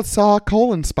 or just call it Saw: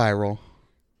 Spiral.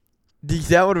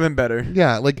 That would have been better.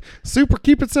 Yeah, like super.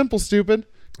 Keep it simple, stupid.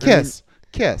 Kiss.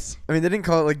 Kiss. I mean, they didn't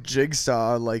call it like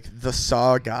Jigsaw, like the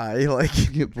Saw guy,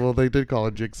 like Yeah, well, they did call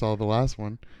it Jigsaw the last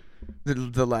one.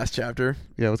 the last chapter.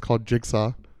 Yeah, it was called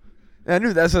Jigsaw, I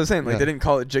knew that's what I was saying. Like Yeah. they didn't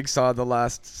call it Jigsaw the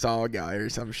last Saw guy or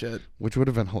some shit. which would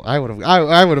have been. I would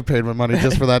have paid my money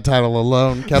just for that title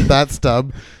alone. Kept that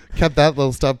stub, kept that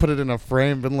little stub, put it in a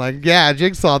frame, been like, yeah,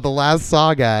 Jigsaw the last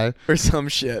Saw guy. Or some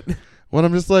shit. When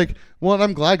I'm just like, well,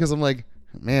 I'm glad because I'm like,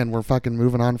 man, we're fucking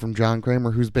moving on from John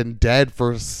Kramer, who's been dead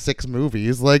for 6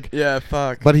 movies. Like, Yeah,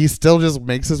 fuck. but he still just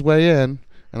makes his way in,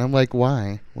 and I'm like,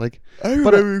 why? Like, I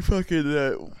but remember fucking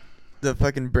the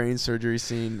fucking brain surgery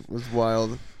scene was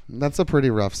wild. that's a pretty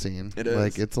rough scene. It is.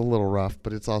 Like, it's a little rough,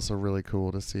 but it's also really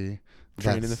cool to see.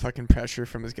 Draining the That's- fucking pressure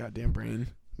from his goddamn brain.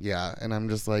 Yeah, and I'm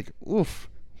just like, oof,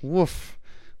 woof.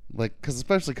 Like,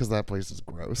 especially because that place is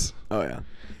gross. Oh yeah.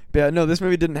 But yeah, no, this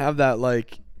movie didn't have that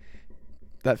like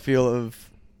that feel of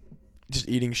just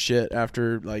eating shit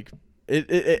after like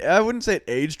it I wouldn't say it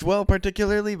aged well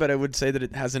particularly, but I would say that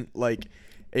it hasn't like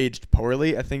aged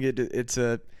poorly. I think it's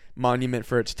a monument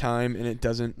for its time, and it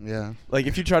doesn't Yeah. like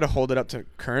if you try to hold it up to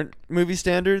current movie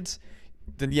standards,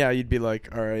 then yeah, you'd be like,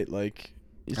 all right, like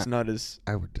it's not as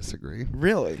I would disagree.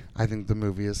 really. I think the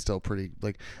movie is still pretty,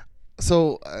 like,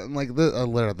 so, like, a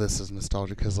lot of this is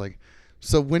nostalgic because, like,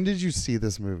 so when did you see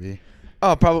this movie?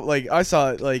 Oh, probably like I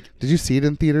saw it like Did you see it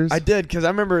in theaters? I did because I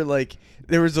remember like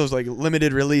there was those like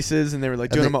limited releases and they were like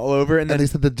And doing they- them all over and and then they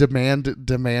said the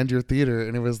demand your theater,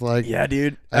 and it was like, yeah,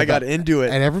 dude, I I got thought- into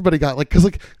it. and everybody got like, because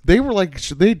like they were like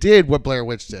they did what Blair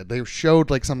Witch did. They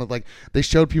showed like some of like they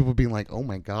showed people being like, oh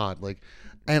my god, like.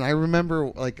 And I remember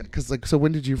like because like so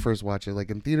when did you first watch it, like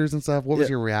in theaters and stuff? What was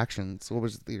Yeah. your reactions? What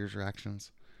was the theaters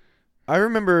reactions? I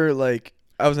remember like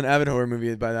I was an avid horror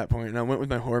movie by that point, and I went with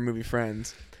my horror movie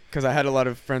friends because I had a lot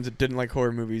of friends that didn't like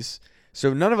horror movies.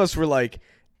 So none of us were like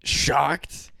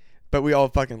shocked, but we all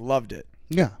fucking loved it.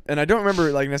 Yeah. And I don't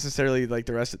remember like necessarily like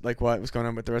the rest of, like what was going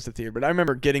on with the rest of the theater, but I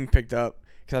remember getting picked up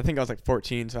because I think I was like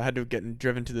 14, so I had to get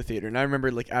driven to the theater. And I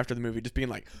remember like after the movie just being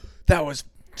like, that was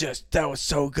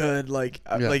so good. Like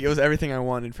Yeah. like it was everything I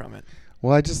wanted from it.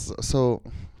 Well, so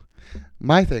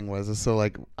my thing was so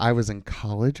like I was in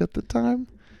college at the time.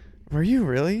 Were you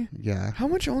really? Yeah. How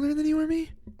much older than you were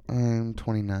me? I'm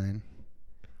 29.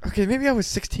 Okay, maybe I was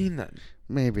 16 then.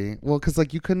 Maybe. Well, because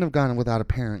like you couldn't have gone without a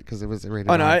parent because it was rated.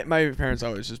 Oh no, R. my parents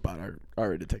always just bought our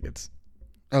R-rated tickets.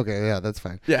 Okay, yeah, that's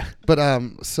fine. Yeah. But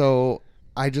so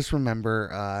I just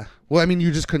remember. Well, I mean,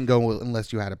 you just couldn't go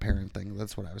unless you had a parent thing.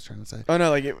 That's what I was trying to say. Oh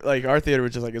no, like our theater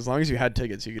was just like as long as you had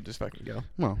tickets, you could just fucking go.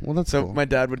 Well, that's So cool. my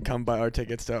dad would come buy our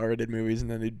tickets to R-rated movies,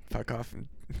 and then they'd fuck off and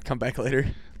come back later.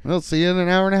 We'll see you in an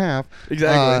hour and a half.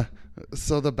 Exactly.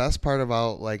 So the best part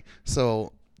about like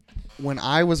so when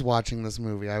I was watching this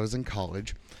movie, I was in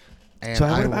college, and So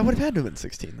I would have had to have been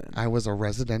 16 then. I was a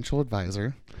residential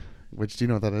advisor, which do you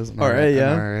know what that is? An RA,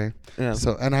 yeah. An RA. Yeah.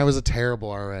 So and I was a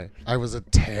terrible RA. I was a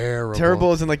terrible.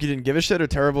 Terrible isn't like you didn't give a shit, or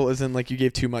terrible isn't like you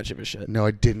gave too much of a shit. No,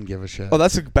 I didn't give a shit. Oh,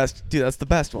 that's the best, dude. That's the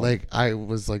best one. Like I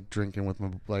was like drinking with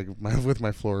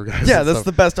my floor guys. yeah, and that's stuff.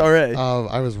 the best RA.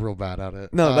 I was real bad at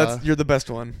it. No, you're the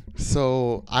best one.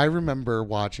 So I remember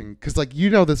watching because like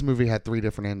this movie had 3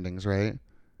 different endings, right?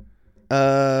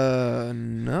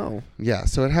 No. Yeah,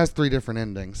 so it has 3 different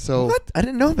endings. So What? I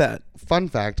didn't know that. fun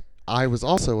fact, I was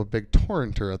also a big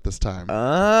torrenter at this time.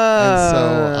 Ah. And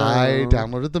so I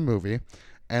downloaded the movie,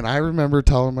 and I remember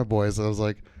telling my boys, I was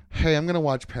like, hey, I'm going to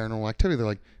watch Paranormal Activity. They're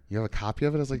like, you have a copy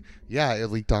of it? I was like, yeah, it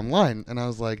leaked online. And I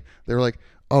was like, they were like,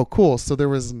 oh, cool. So there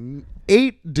was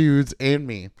 8 dudes and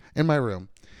me in my room,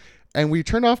 and we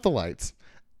turned off the lights.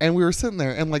 And we were sitting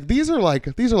there, and like these are like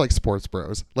sports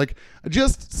bros, like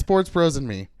just sports bros and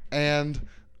me, and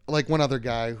like one other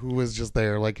guy who was just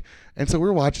there, like, and so we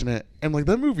were watching it, and like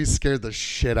that movie scared the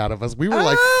shit out of us. We were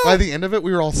like, by the end of it,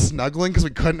 we were all snuggling because we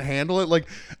couldn't handle it. Like,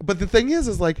 but the thing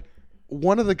is like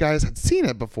one of the guys had seen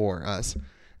it before us,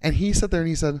 and he sat there and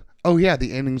he said, "Oh yeah,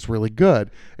 the ending's really good."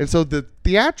 And so the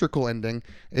theatrical ending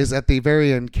is at the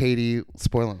very end. Katie,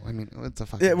 spoiler. I mean, it's a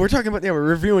fucking. Yeah, we're talking about. Yeah, we're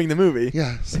reviewing the movie.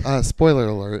 Yeah, spoiler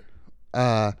alert.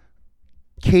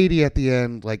 Katie at the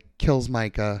end like kills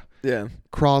Micah, Yeah.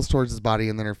 crawls towards his body,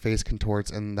 and then her face contorts,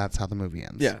 and that's how the movie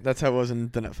ends. Yeah, that's how it was in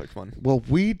the Netflix one. Well,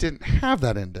 we didn't have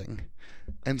that ending,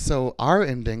 and so our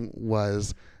ending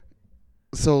was.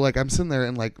 So like I'm sitting there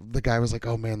and like the guy was like,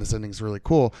 "Oh man, this ending's really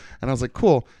cool," and I was like,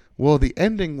 "Cool." Well, the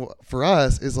ending for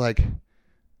us is like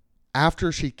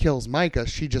after she kills Micah,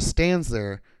 she just stands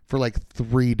there for like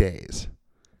 3 days.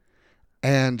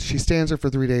 And she stands there for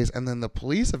 3 days, and then the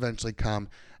police eventually come,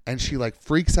 and she like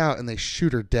freaks out, and they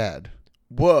shoot her dead.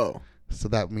 Whoa. So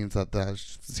that means that the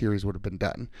series would have been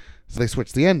done. So they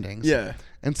switched the endings. Yeah.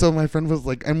 And so my friend was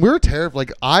like, and we were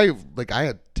terrified. I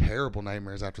had terrible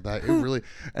nightmares after that. It really,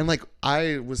 and like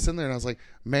I was sitting there and I was like,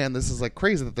 man, this is like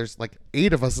crazy that there's like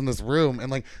 8 of us in this room, and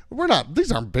like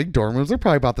these aren't big dorm rooms. They're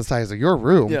probably about the size of your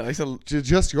room. Yeah, like so.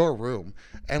 Just your room,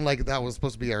 and like that was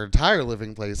supposed to be our entire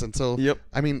living place. And so, Yep.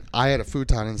 I mean, I had a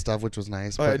futon and stuff, which was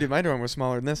nice. Oh, but, yeah, dude, my dorm was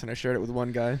smaller than this, and I shared it with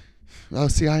one guy. oh,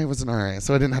 see, I wasn't alright,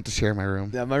 so I didn't have to share my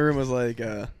room. Yeah, my room was like,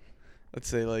 let's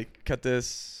say, like, cut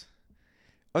this.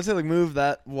 I would say, like, move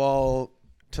that wall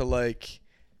to, like,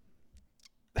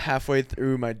 halfway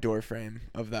through my door frame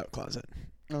of that closet.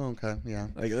 Oh, okay, yeah.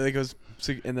 Like it goes,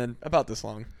 and then about this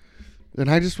long. And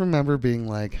I just remember being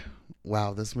like,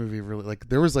 wow, this movie really, like,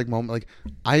 there was like moment, like,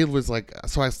 I was like,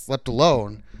 so I slept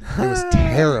alone. It was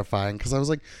terrifying because I was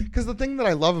like, because the thing that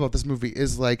I love about this movie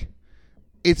is like,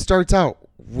 it starts out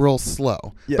real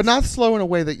slow, Yes. but not slow in a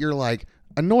way that you're like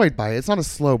annoyed by it. It's not a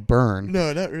slow burn.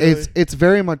 No, not really. It's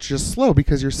very much just slow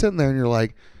because you're sitting there and you're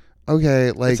like,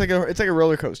 okay, like it's like a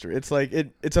roller coaster. It's like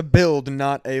it's a build,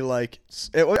 not a like.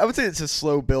 I would say it's a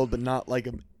slow build, but not like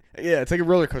a. Yeah, it's like a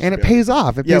roller coaster. and it build. pays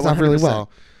off. It Yeah, pays off really 100%. well.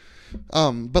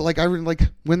 But like I really like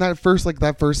when that first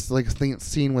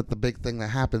scene with the big thing that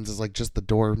happens is like just the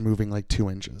door moving like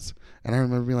 2 inches, and I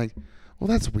remember being like, well,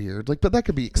 that's weird. Like, but that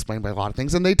could be explained by a lot of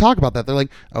things, and they talk about that. They're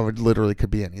like, oh, it literally could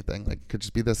be anything. Like, it could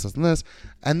just be this, this, and this,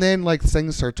 and then like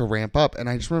things start to ramp up, and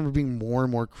I just remember being more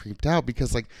and more creeped out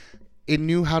because like it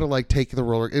knew how to like take the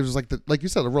roller. It was like like you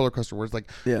said, the roller coaster where it's like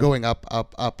going up,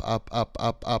 up, up, up, up,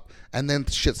 up, up, and then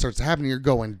shit starts happening. You're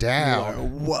going down. You're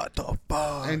like, what the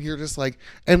fuck? And you're just like,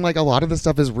 and like a lot of the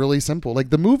stuff is really simple.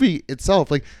 Like the movie itself,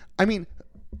 like I mean,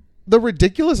 the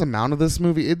ridiculous amount of this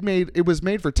movie, it was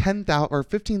made for $10,000 or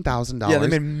 $15,000. Yeah, they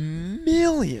made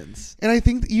millions. And I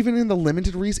think even in the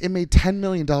limited release, it made $10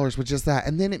 million with just that,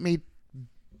 and then it made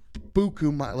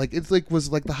buku like it's like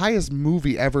was like the highest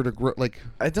movie ever to grow. Like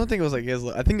I don't think it was like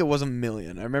I think it was $1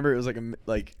 million. I remember it was like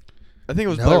I think it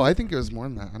was. No, I think it was more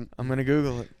than that. I'm gonna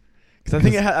Google it because I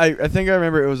think I think I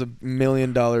remember it was $1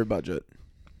 million budget.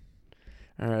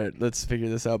 All right, let's figure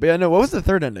this out. But yeah, no, what was the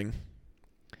third ending?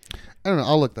 I don't know.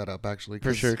 I'll look that up actually.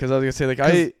 For sure, because I was gonna say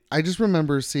like I just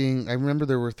remember seeing. I remember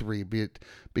there were 3,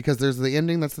 because there's the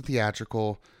ending that's the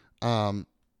theatrical,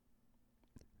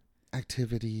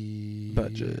 activity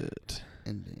budget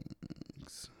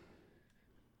endings.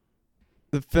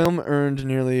 The film earned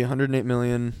nearly $108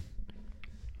 million.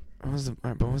 What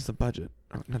was the budget?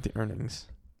 Oh, not the earnings.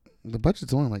 The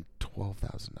budget's only like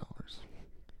 $12,000.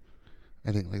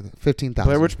 I think like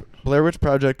 $15,000. Blair Witch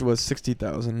Project was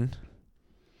 $60,000.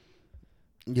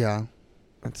 Yeah.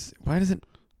 Why does it?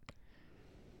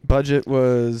 Budget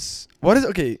was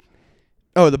okay?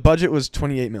 Oh, the budget was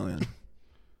 $28 million.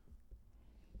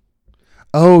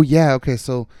 Oh yeah. Okay.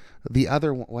 So the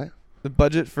other one, what? The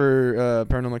budget for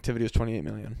Paranormal Activity was $28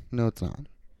 million. No, it's not.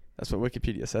 That's what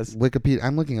Wikipedia says. Wikipedia.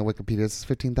 I'm looking at Wikipedia. It's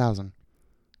 15,000.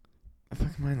 What the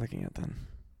fuck am I looking at then?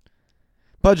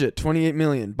 Budget $28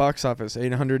 million. Box office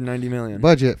 $890 million.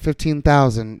 Budget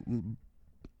 15,000.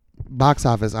 Box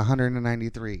office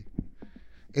 193.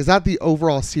 Is that the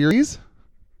overall series?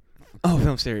 Oh,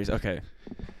 film series. Okay.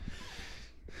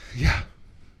 Yeah.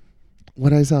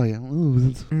 What'd I tell you?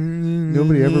 Ooh,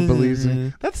 nobody ever believes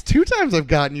me. That's 2 times I've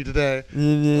gotten you today.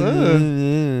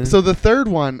 So the third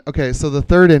one, okay, so the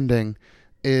third ending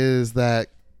is that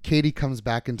Katie comes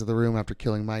back into the room after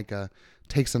killing Micah,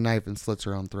 takes a knife and slits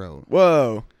her own throat.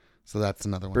 Whoa. So that's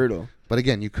another one. Brutal. But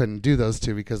again, you couldn't do those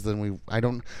 2 because then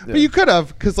Yeah. But you could have,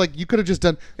 because like you could have just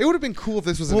done. It would have been cool if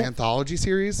this was an anthology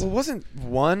series. Well, wasn't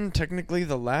 1 technically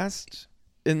the last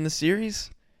in the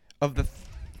series of the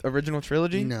original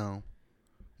trilogy? No.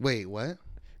 Wait, what?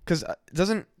 Because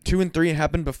doesn't 2 and 3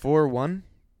 happen before 1?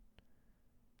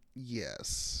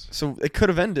 Yes. So it could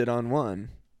have ended on 1.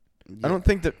 Yeah. I don't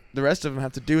think that the rest of them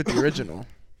have to do with the original.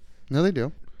 No, they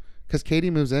do. Because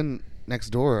Katie moves in next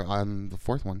door on the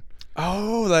 4th one.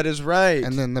 Oh, that is right.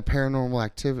 And then the Paranormal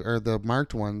Activity, or the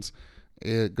marked ones,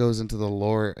 it goes into the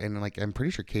lore, and like I'm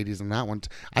pretty sure Katie's in that one.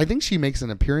 I think she makes an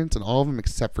appearance in all of them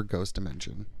except for Ghost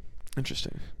Dimension.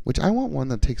 Interesting. Which I want one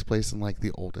that takes place in like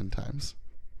the olden times.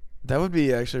 That would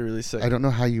be actually really sick. I don't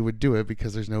know how you would do it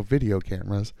because there's no video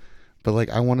cameras, but like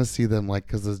I want to see them like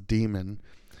because this demon.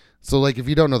 So like if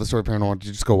you don't know the story of Paranormal,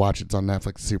 you just go watch it. It's on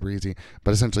Netflix. It's super easy.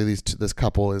 But essentially, this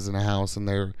couple is in a house and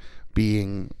they're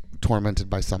being tormented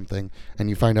by something, and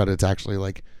you find out it's actually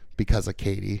like because of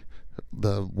Katie,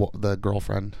 the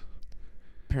girlfriend.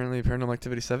 Apparently, Paranormal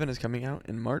Activity 7 is coming out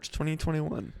in March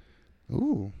 2021.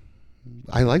 Ooh,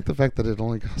 I like the fact that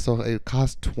it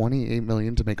cost $28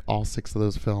 million to make all 6 of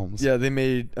those films. Yeah, they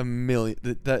made $1 million.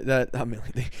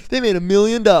 They made $1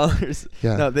 million.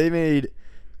 Yeah. No, they made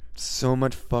so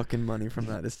much fucking money from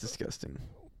that. It's disgusting.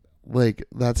 Like,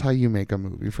 that's how you make a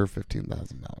movie for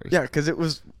 $15,000. Yeah, because it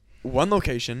was one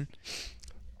location,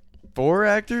 4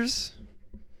 actors.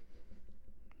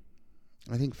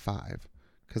 I think 5.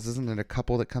 Because isn't it a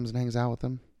couple that comes and hangs out with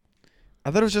them? I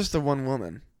thought it was just the one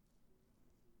woman.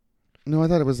 No, I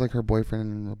thought it was like her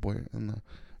boyfriend and the boy and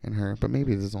her. But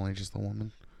maybe it is only just the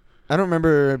woman. I don't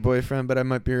remember her boyfriend, but I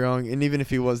might be wrong. And even if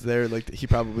he was there, like he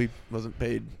probably wasn't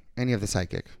paid. And you have the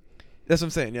psychic. That's what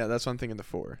I'm saying. Yeah, that's what I'm thinking. The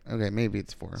 4. Okay, maybe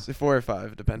it's 4. So 4 or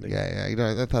 5, depending. Yeah. You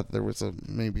know, I thought there was a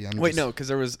maybe. Wait, no, because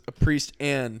there was a priest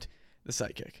and the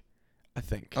psychic, I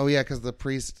think. Oh yeah, because the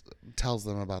priest tells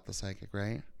them about the psychic,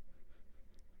 right?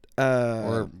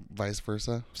 Or vice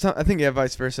versa. I think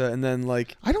vice versa, and then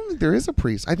like I don't think there is a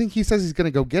priest. I think he says he's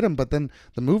gonna go get him, but then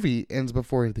the movie ends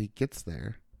before he gets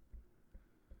there.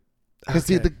 Because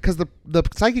the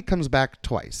psychic comes back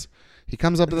twice. He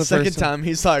comes up to the second first time.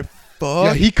 He's like, "Fuck."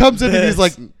 Yeah, he comes in and he's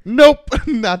this. like, "Nope,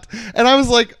 not." And I was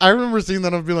like, I remember seeing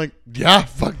that. I'd be like, "Yeah,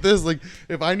 fuck this." Like,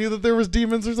 if I knew that there was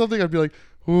demons or something, I'd be like,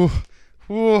 "Ooh,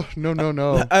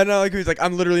 no." I know, like he's like,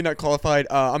 "I'm literally not qualified.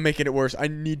 I'm making it worse. I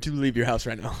need to leave your house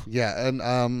right now." Yeah,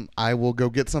 and I will go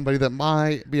get somebody that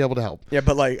might be able to help. Yeah,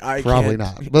 but like I Probably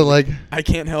can't, not. But like, I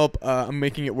can't help. I'm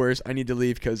making it worse. I need to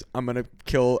leave because I'm gonna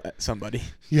kill somebody.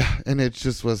 yeah, and it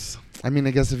just was. I mean,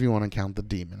 I guess if you want to count the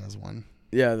demon as one.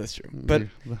 Yeah, that's true. But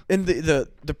in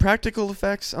the practical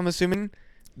effects, I'm assuming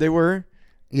they were.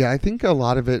 Yeah, I think a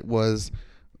lot of it was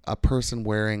a person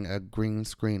wearing a green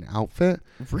screen outfit.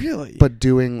 Really? But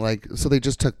doing like, so they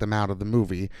just took them out of the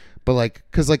movie. But like,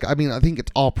 because like, I mean, I think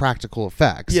it's all practical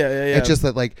effects. Yeah. It's just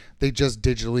that like they just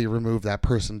digitally removed that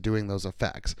person doing those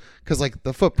effects. Because like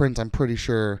the footprints, I'm pretty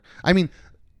sure. I mean,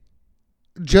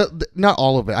 not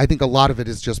all of it. I think a lot of it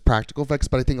is just practical effects.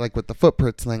 But I think like with the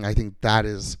footprints thing, I think that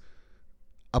is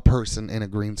a person in a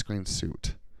green screen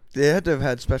suit. They had to have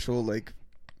had special like.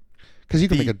 Because you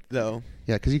can make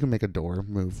because you can make a door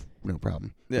move, no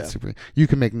problem. Yeah, you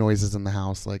can make noises in the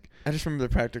house. Like, I just remember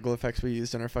the practical effects we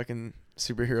used in our fucking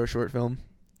superhero short film.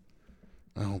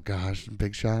 Oh gosh,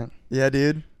 Big Shot. Yeah,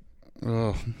 dude.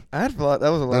 Oh, I had a lot. That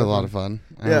was a lot. Of fun.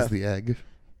 I Yeah. was the egg.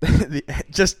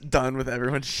 Just done with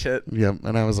everyone's shit. Yep,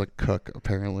 and I was a cook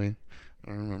apparently.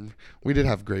 I remember we did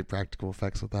have great practical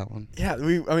effects with that one. Yeah,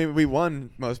 we won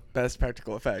most best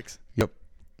practical effects. Yep,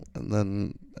 and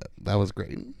then that was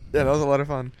great. Yeah, that was a lot of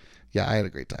fun. Yeah, I had a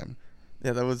great time.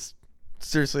 Yeah, that was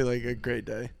seriously like a great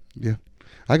day. Yeah,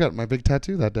 I got my big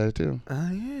tattoo that day too.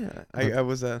 Yeah, I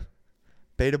was a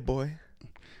beta boy.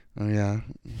 Oh yeah,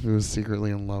 he was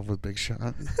secretly in love with Big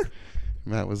Shot.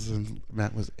 Matt was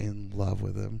in love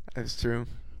with him. That's true.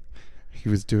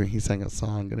 He sang a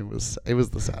song and it was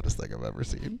the saddest thing I've ever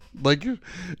seen. Like,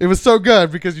 it was so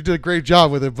good because you did a great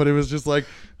job with it, but it was just like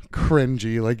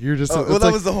cringy. Like, you're just that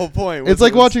was the whole point. It's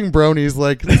like watching Bronies.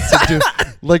 Like,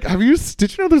 like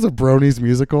did you know there's a Bronies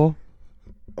musical?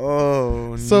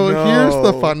 Oh, so no. Here's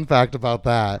the fun fact about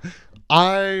that.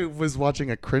 I was watching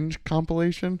a cringe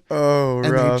compilation. Oh,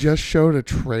 and rough. they just showed a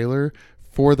trailer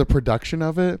for the production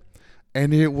of it,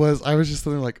 and I was just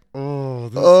sitting like,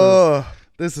 oh,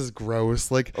 this is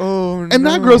gross. Like, and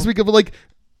not gross because, but like,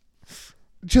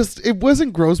 just it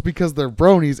wasn't gross because they're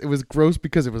bronies. It was gross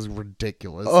because it was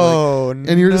ridiculous.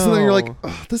 And you're just sitting there, you're like,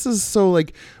 oh, this is so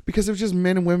like, because it was just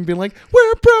men and women being like,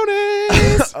 we're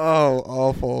bronies. Oh,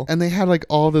 awful. And they had like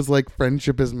all this like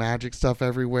friendship is magic stuff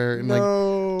everywhere, and like,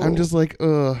 I'm just like,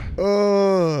 ugh.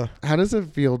 How does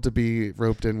it feel to be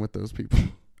roped in with those people?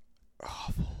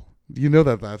 Awful. You know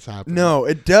that's happening. No,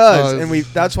 it does, and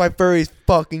that's why furries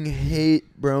fucking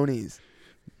hate bronies.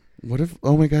 What if?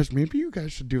 Oh my gosh, maybe you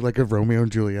guys should do like a Romeo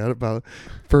and Juliet about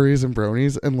furries and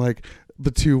bronies and like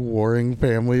the two warring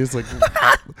families. Like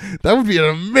that would be an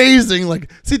amazing. Like,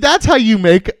 see, that's how you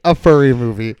make a furry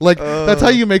movie. Like that's how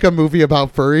you make a movie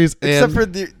about furries. Except for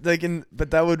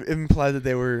but that would imply that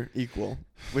they were equal,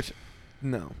 which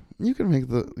no. You can make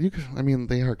I mean,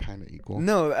 they are kind of equal.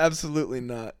 No, absolutely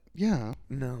not. Yeah.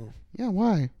 No. Yeah.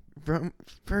 Why?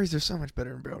 Furries are so much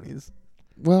better than bronies.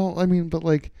 Well, I mean, but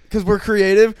like, because we're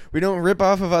creative, we don't rip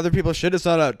off of other people's shit. It's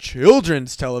not a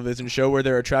children's television show where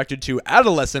they're attracted to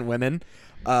adolescent women.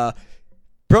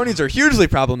 Bronies are hugely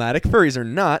problematic. Furries are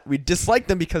not. We dislike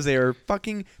them because they are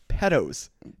fucking pedos.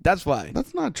 That's why.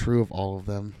 That's not true of all of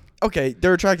them. Okay,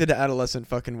 they're attracted to adolescent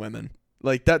fucking women.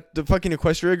 Like that, the fucking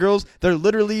Equestria girls, they're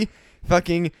literally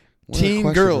fucking What are teen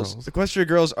Equestria girls. Equestria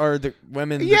girls are the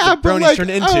women Yeah, that the but, bronies like, turn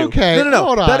into. okay, No.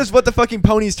 hold on. That is what the fucking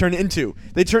ponies turn into.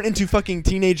 They turn into fucking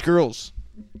teenage girls.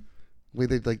 Wait,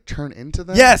 they like turn into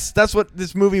them? Yes, that's what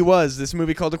this movie was. This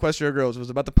movie called Equestria Girls was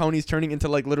about the ponies turning into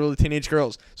like literally teenage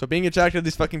girls. So being attracted to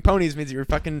these fucking ponies means you're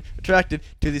fucking attracted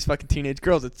to these fucking teenage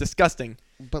girls. It's disgusting.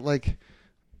 But like,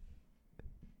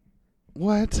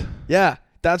 what? Yeah,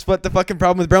 that's what the fucking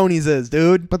problem with bronies is,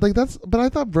 dude. But like but I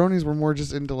thought bronies were more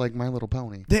just into like My Little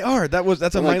Pony. They are. That's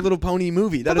a Like- My Little Pony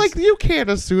movie. That But is like you can't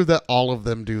assume that all of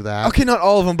them do that. okay, not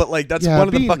all of them, but like that's Yeah, one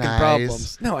of the be fucking nice.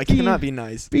 problems. No, I Be- cannot be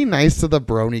nice. Be nice to the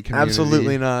brony community.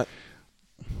 Absolutely not.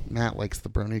 Matt likes the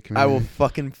brony community. I will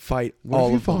fucking fight What all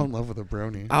if you of fall them. in love with a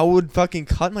brony? I would fucking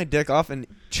cut my dick off and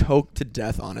choke to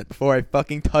death on it before I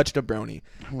fucking touched a brony.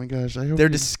 Oh my gosh, I hope They're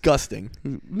you- disgusting.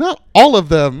 Not all of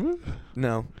them.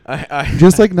 No, I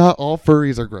Just like not all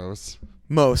furries are gross.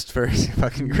 most very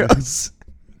fucking gross.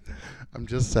 I'm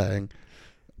just saying.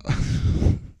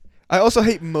 I also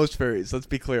hate most furries. Let's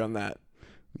be clear on that.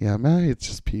 Yeah, Matt hates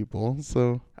just people,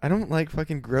 so I don't like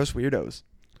fucking gross weirdos.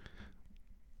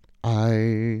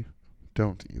 I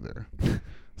don't either.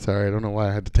 Sorry, I don't know why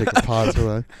I had to take a pause for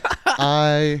that.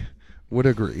 I would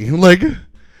agree. Like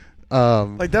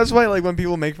that's why like when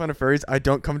people make fun of furries, I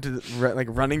don't come to the,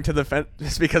 running to the fence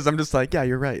just because I'm just like, yeah,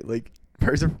 you're right. Like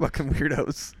furries are fucking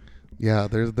weirdos. Yeah,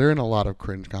 they're in a lot of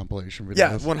cringe compilation videos.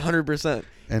 Yeah, 100%.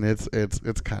 And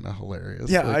it's kind of hilarious.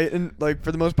 Yeah, Like, and like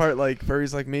for the most part, like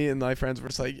furries like me and my friends were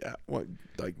just like, yeah, what,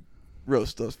 like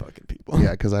roast those fucking people.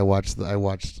 yeah, because I watched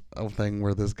a thing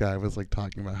where this guy was like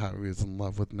talking about how he was in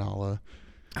love with Nala,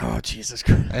 Oh Jesus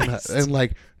Christ. and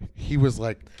like he was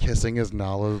like kissing his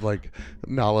Nala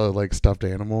like stuffed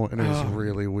animal, and it was Oh.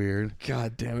 really weird.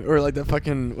 God damn it. Or like the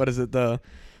fucking what is it, the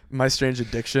My Strange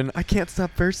Addiction. I can't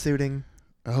stop fursuiting.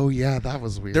 Oh yeah, that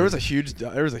was weird. There was a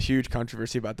huge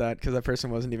controversy about that because that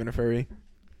person wasn't even a furry.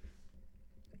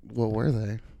 What were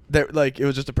they? It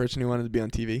was just a person who wanted to be on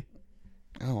TV.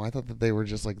 Oh, I thought that they were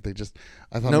just like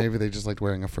I thought Nope. maybe they just liked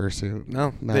wearing a fursuit.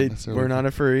 No, Not they necessarily. were not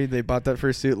a furry. They bought that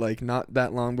fursuit like not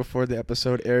that long before the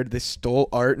episode aired. They stole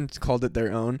art and called it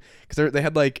their own because they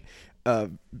had like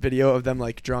a video of them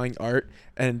like drawing art,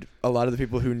 and a lot of the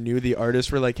people who knew the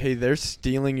artists were like, "Hey, they're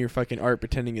stealing your fucking art,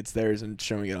 pretending it's theirs and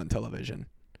showing it on television."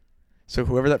 So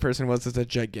whoever that person was is a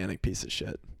gigantic piece of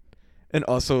shit, and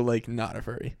also like not a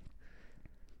furry.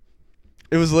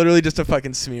 It was literally just a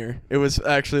fucking smear. It was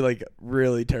actually like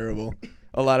really terrible.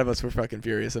 A lot of us were fucking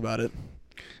furious about it.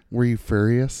 Were you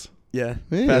furious? Yeah,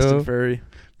 Ew. Fast and Furry.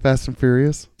 Fast and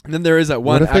Furious? And then there is that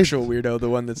What one if they- actual weirdo, the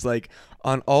one that's like,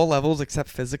 on all levels except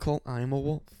physical, I'm a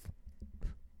wolf.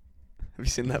 Have you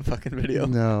seen that fucking video?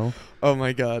 No. Oh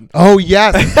my god. Oh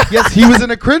yes, yes, he was in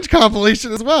a cringe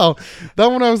compilation as well. That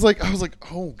one I was like,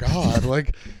 oh god,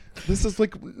 like this is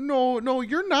like, no,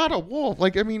 you're not a wolf.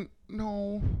 Like, I mean,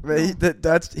 no. But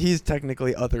he's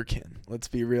technically otherkin. Let's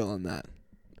be real on that.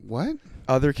 What?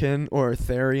 Otherkin or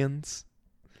Therians.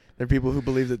 They're people who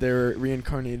believe that they were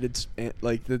reincarnated,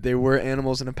 like that they were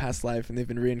animals in a past life and they've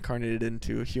been reincarnated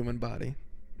into a human body.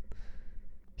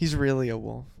 He's really a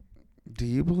wolf. Do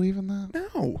you believe in that?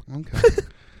 No. Okay.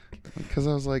 Because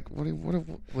I was like,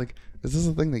 like, is this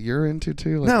a thing that you're into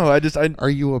too? Like, No, Are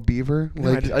you a beaver?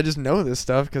 No, Like, I just know this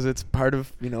stuff because it's part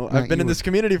of, Matt, I've been you in this would-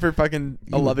 community for fucking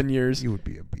 11 years. you would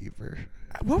be a beaver.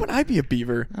 What would I be a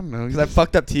beaver? I don't know. Because I have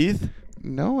fucked up teeth?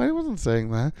 No, I wasn't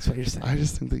saying that. That's what you're saying. I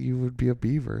just think that you would be a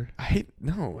beaver. I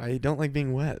don't like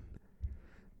being wet.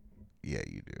 Yeah,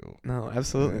 you do. No,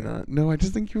 absolutely Yeah. not. No, I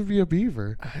just think you would be a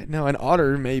beaver. No, an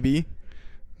otter maybe.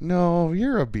 No,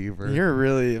 you're a beaver. You're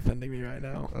really offending me right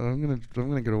now. I'm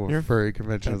gonna go to a You're- furry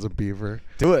convention as a beaver.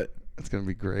 Do it. It's gonna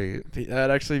be great. That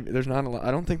actually, there's not a lot.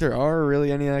 I don't think there are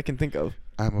really any I can think of.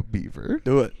 I'm a beaver.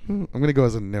 Do it. I'm gonna go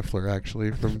as a niffler actually.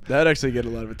 From That'd actually get a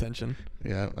lot of attention.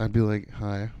 yeah, I'd be like,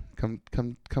 hi, come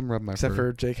rub my Except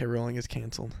fur. for J.K. Rowling is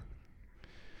canceled.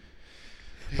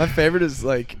 My favorite is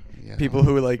like Yeah. people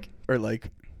who are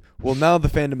like, well, now the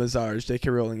fandom is ours. J.K.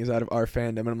 Rowling is out of our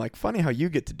fandom, and I'm like, funny how you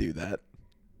get to do that,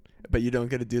 but you don't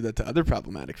get to do that to other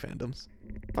problematic fandoms.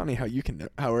 Funny how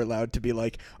we're allowed to be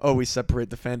like, oh, we separate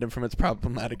the fandom from its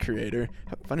problematic creator.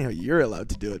 Funny how you're allowed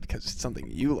to do it because it's something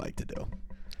you like to do.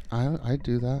 I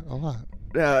do that a lot.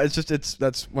 Yeah,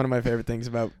 that's one of my favorite things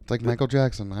about. It's like Michael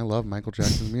Jackson. I love Michael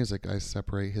Jackson's music. I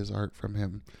separate his art from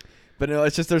him. But no,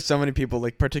 it's just there's so many people,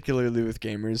 like particularly with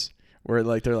gamers, where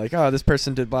like they're like, oh, this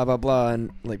person did blah blah blah,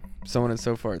 and like so on and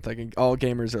so forth. Like all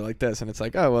gamers are like this, and it's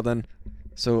like, oh well then,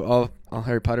 so all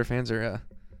Harry Potter fans are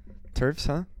TERFs,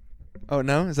 huh? Oh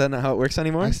no, is that not how it works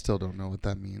anymore? I still don't know what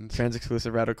that means. Trans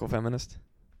exclusive radical feminist.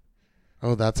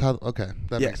 Oh, that's how. Okay,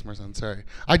 that Yeah. makes more sense. Sorry,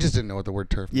 I just didn't know what the word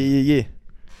turf. Yeah.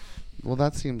 Well,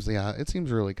 that seems it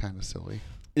seems really kind of silly.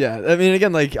 Yeah, I mean,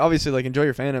 again, like obviously, like enjoy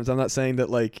your fandoms. I'm not saying that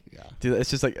like, Yeah. dude, it's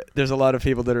just like there's a lot of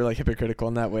people that are like hypocritical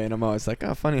in that way, and I'm always like,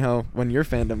 oh, funny how when your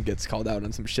fandom gets called out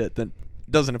on some shit that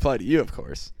doesn't apply to you, of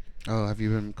course. Oh, have you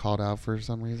been called out for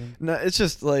some reason? No, it's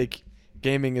just like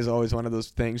gaming is always one of those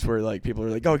things where like people are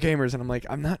like, oh, gamers, and I'm like,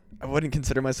 I wouldn't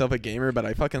consider myself a gamer, but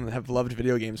I fucking have loved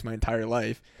video games my entire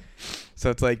life. So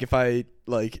it's like if I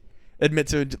like admit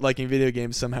to liking video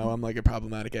games somehow, I'm like a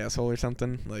problematic asshole or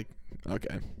something. Like,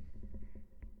 okay.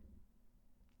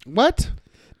 What?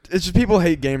 It's just people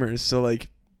hate gamers, so like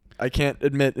I can't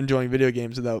admit enjoying video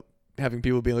games without having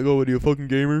people be like, "Oh, what are you, a fucking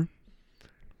gamer?"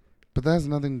 But that has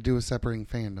nothing to do with separating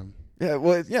fandom. Yeah,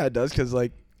 well, yeah, it does because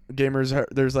like gamers are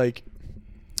there's like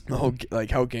the whole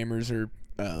like how gamers are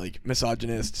like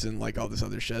misogynists and like all this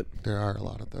other shit. There are a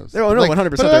lot of those. Oh no, 100%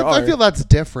 but there I are. feel that's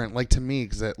different. Like to me,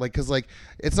 because like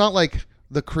it's not like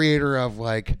the creator of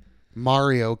like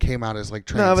Mario came out as like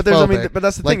transphobic. No, but there's but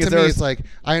that's the like thing to is me, it's like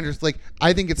I understand. Like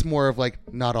I think it's more of like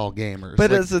not all gamers.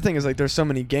 But like, that's the thing is like there's so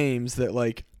many games that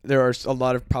like there are a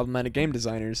lot of problematic game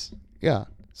designers. yeah.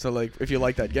 So like if you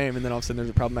like that game and then all of a sudden there's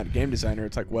a problematic game designer,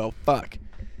 it's like, well, fuck.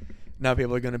 Now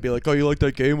people are gonna be like, oh, you like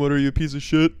that game? What are you, a piece of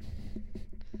shit?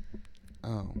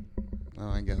 Oh,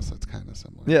 I guess that's kind of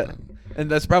similar. Yeah, but- and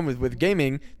that's the problem with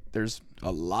gaming. There's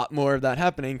a lot more of that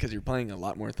happening because you're playing a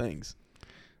lot more things.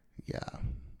 Yeah.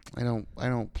 I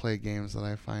don't play games that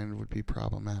I find would be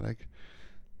problematic.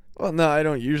 Well, no, I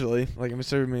don't usually. Like, I'm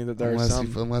assuming that there are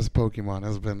some. Unless Pokemon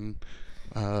has been.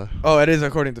 Oh, it is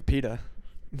according to PETA.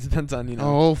 It depends on, you know.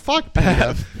 Oh, fuck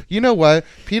PETA. You know what?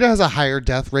 PETA has a higher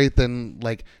death rate than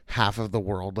like half of the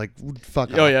world. Like, fuck.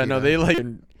 Oh off, yeah, PETA. no, they like.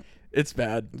 It's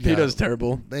bad. Yeah. PETA's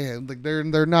terrible.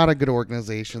 They're not a good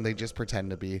organization. They just pretend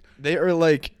to be. They are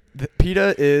like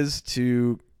PETA is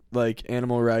to like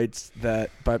animal rights that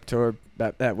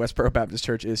Westboro Baptist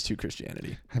Church is to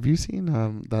Christianity. Have you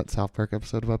seen that South Park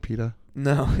episode about PETA?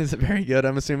 No, is it very good?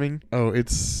 I'm assuming. Oh,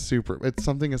 it's super. It's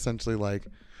something essentially like,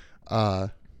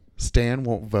 Stan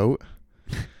won't vote,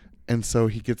 and so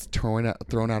he gets thrown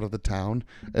out of the town,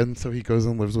 and so he goes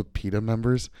and lives with PETA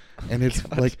members, and it's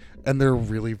God. like, and they're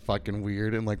really fucking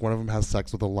weird, and like one of them has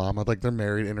sex with a llama, like they're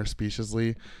married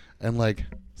interspeciesly, and like,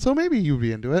 so maybe you'd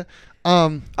be into it.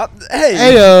 Hey,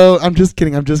 Heyo, I'm just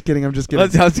kidding.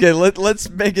 Let's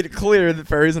make it clear that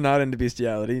furries are not into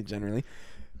bestiality generally.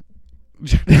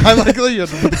 I like that you had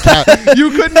to put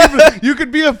the you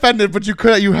could be offended, but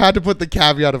you had to put the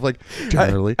caveat of like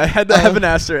generally. I had to have an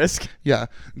asterisk. Yeah,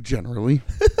 generally.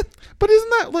 But isn't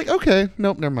that like okay?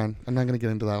 Nope, never mind. I'm not gonna get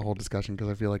into that whole discussion because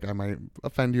I feel like I might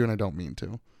offend you, and I don't mean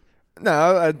to.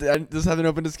 No, I just have an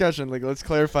open discussion. Like, let's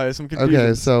clarify some confusion.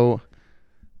 Okay, so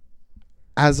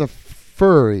as a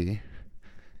furry,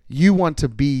 you want to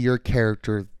be your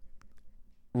character,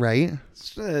 right?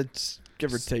 It's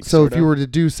give or take. So if sorta. you were to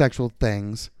do sexual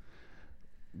things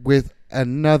with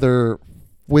another,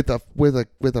 with a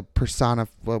persona,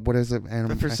 what is it?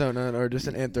 a persona or just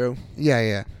an anthro.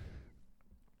 Yeah.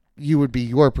 You would be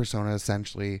your persona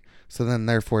essentially. So then,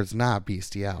 therefore, it's not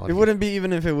bestiality. It wouldn't be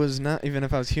even if it was not, even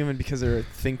if I was human, because they're a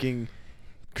thinking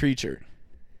creature.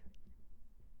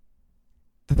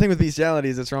 The thing with bestiality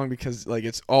is it's wrong because like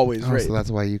it's always rape. So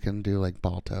that's why you can do like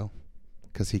Balto,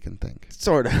 because he can think.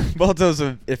 Sort of. Balto's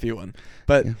a iffy one,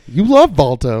 but Yeah. You love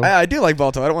Balto. I do like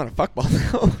Balto. I don't want to fuck Balto.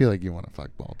 I feel like you want to fuck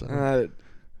Balto.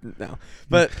 No,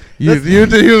 but You totally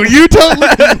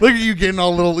look at you getting a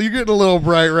little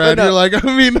bright red. No. You're like,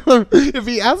 I mean, if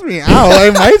he asked me out, I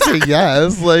might say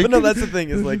yes. Like, but no, that's the thing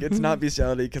is like it's not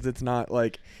bestiality because it's not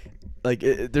like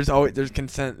there's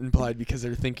consent implied because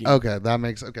they're thinking. okay, that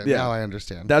makes okay. Yeah. Now I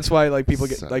understand. That's why like people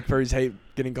get So- like furries hate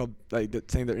getting called like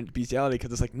saying they're into bestiality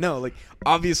because it's like no, like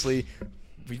obviously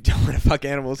we don't want to fuck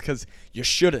animals because you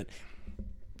shouldn't.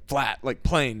 Flat, like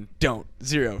plain, don't,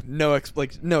 zero, no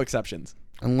exceptions.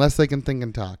 Unless they can think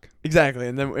and talk. Exactly,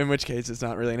 and then in which case it's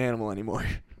not really an animal anymore.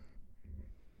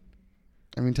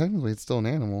 I mean, technically, it's still an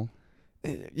animal.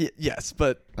 Yes,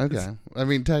 but Okay. I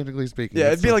mean, technically speaking. yeah,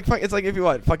 it's it'd be still- like it's like if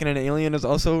you fucking an alien is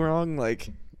also wrong. Like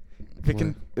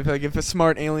if a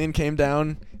smart alien came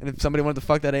down and if somebody wanted to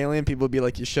fuck that alien, people would be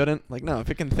like, you shouldn't. Like no, if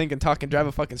it can think and talk and drive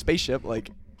a fucking spaceship, like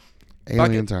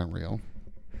aliens aren't real.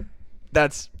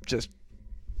 that's just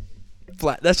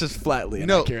flat. That's just flatly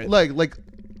No, inaccurate. like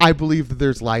I believe that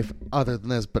there's life other than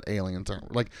this, but aliens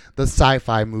aren't. Like the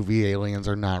sci-fi movie aliens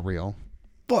are not real.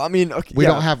 well, I mean, okay, We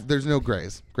yeah. don't have. There's no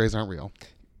grays. Grays aren't real.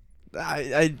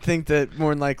 I think that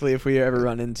more than likely, if we ever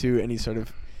run into any sort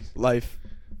of life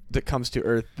that comes to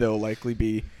Earth, they'll likely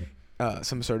be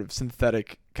some sort of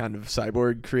synthetic kind of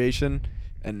cyborg creation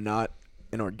and not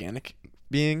an organic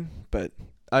being. But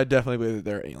I definitely believe that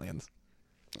they're aliens.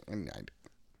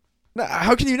 No,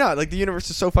 how can you not? Like, the universe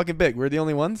is so fucking big. We're the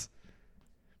only ones.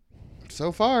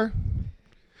 So far.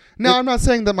 No, I'm not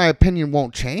saying that my opinion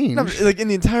won't change. No, like in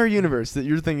the entire universe, that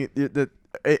you're thinking that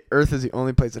Earth is the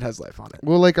only place that has life on it.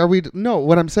 Well, like, are we? No,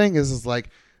 what I'm saying is like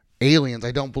aliens.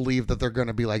 I don't believe that they're going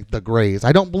to be like the Greys.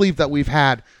 I don't believe that we've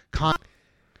had.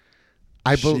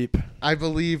 Sheep. I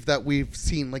believe that we've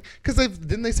seen like because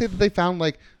didn't they say that they found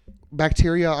like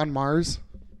bacteria on Mars?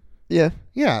 Yeah.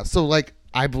 Yeah. So like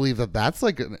I believe that that's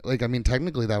like I mean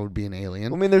technically that would be an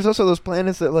alien. I mean, there's also those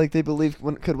planets that like they believe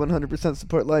could 100%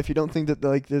 support life. You don't think that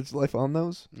like there's life on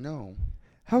those? No.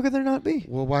 How could there not be?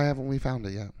 Well, why haven't we found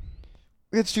it yet?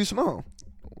 It's too small.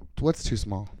 What's too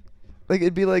small? Like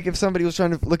it'd be like if somebody was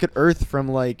trying to look at Earth from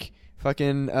like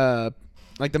fucking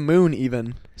like the moon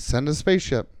even. Send a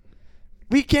spaceship.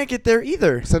 We can't get there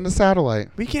either. Send a satellite.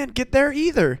 We can't get there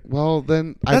either. Well,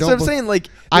 then That's what I'm saying. Like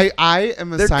I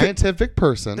am a scientific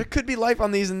person. There could be life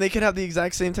on these, and they could have the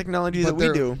exact same technology that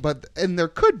we do. And there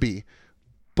could be,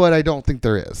 but I don't think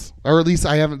there is, or at least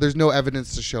I haven't. There's no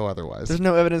evidence to show otherwise. There's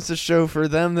no evidence to show for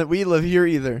them that we live here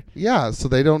either. Yeah, so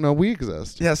they don't know we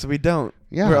exist. Yeah, so we don't.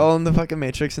 Yeah, we're all in the fucking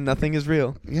Matrix, and nothing is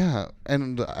real. Yeah,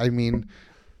 and I mean.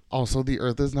 Also, the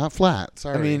Earth is not flat.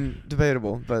 Sorry. I mean,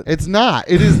 debatable, but... It's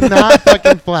not. It is not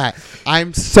fucking flat.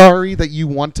 I'm sorry that you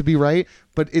want to be right,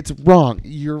 but it's wrong.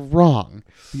 You're wrong.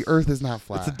 The Earth is not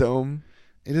flat. It's a dome.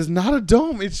 It is not a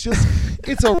dome. It's just...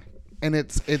 it's a... And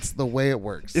it's the way it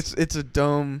works. It's a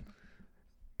dome,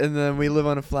 and then we live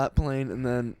on a flat plane, and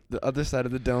then the other side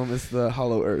of the dome is the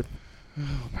hollow Earth.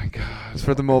 Oh, my God. It's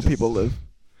where the mole people live.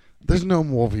 There's no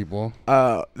mole people.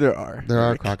 There are. There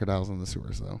are crocodiles in the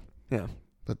sewers, though. Yeah.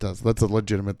 That's a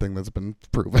legitimate thing that's been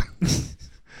proven.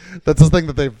 That's the thing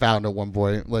that they found at one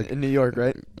point, like in New York,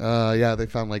 right? Yeah, they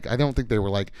found like I don't think they were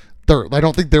like third. I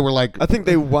don't think they were like. I think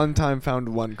they one time found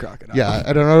one crocodile. Yeah,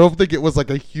 I don't think it was like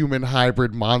a human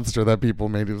hybrid monster that people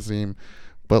made it seem,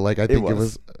 but like I think it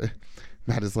was.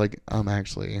 Matt is like,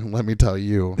 actually, let me tell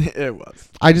you, it was.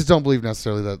 I just don't believe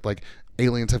necessarily that like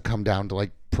aliens have come down to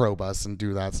like probe us and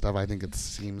do that stuff. I think it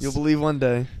seems. You'll believe one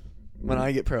day when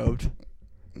I get probed.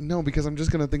 No, because I'm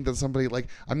just going to think that somebody, like,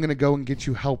 I'm going to go and get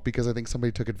you help because I think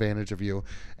somebody took advantage of you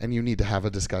and you need to have a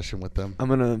discussion with them. I'm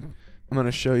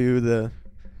gonna show you the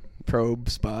probe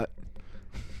spot.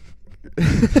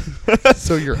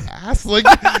 So your ass? Like,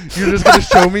 you're just going to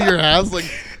show me your ass? Like,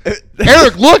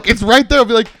 Eric, look, it's right there. I'll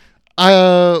be like,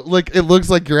 it looks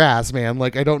like your ass, man.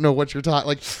 Like, I don't know what you're talking,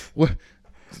 like, what?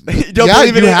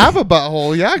 You have a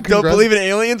butthole. Yeah. Don't believe in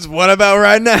aliens? What about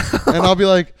right now? And I'll be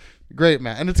like, great,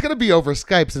 man. And it's going to be over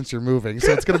Skype since you're moving.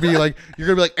 So it's going to be like, you're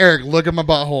going to be like, Eric, look at my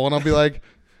butthole. And I'll be like,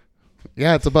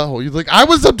 yeah, it's a butthole. You're like, I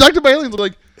was abducted by aliens. I'm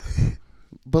like,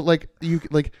 but like, you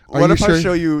like, are what you if sure? I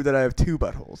show you that I have two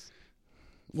buttholes?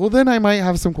 Well, then I might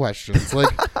have some questions. Like,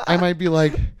 I might be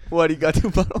like, what, you got two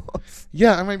buttholes?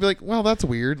 Yeah, I might be like, well, that's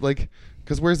weird. Like,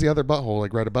 because where's the other butthole?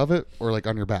 Like right above it or like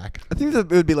on your back? I think that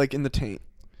it would be like in the taint.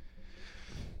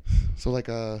 So like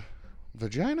a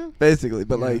vagina? Basically,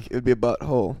 but like, it would be a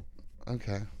butthole.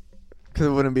 Okay. Because it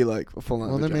wouldn't be like a full-on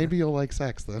Well, vagina. then maybe you'll like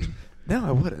sex then. No,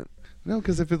 I wouldn't. No,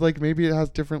 because if it like maybe it has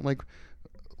different like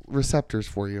receptors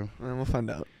for you. We'll find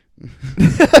out.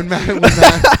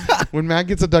 when Matt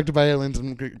gets abducted by aliens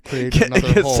and creates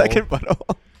another hole, second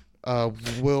butthole.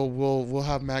 We'll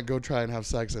have Matt go try and have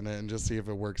sex in it and just see if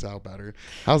it works out better.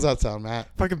 How's that sound, Matt?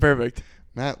 Fucking perfect.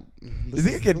 Matt, Do you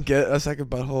think I could get a second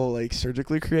butthole like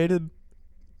surgically created?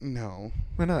 No.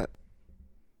 Why not?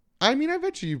 I mean, I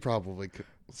bet you probably could.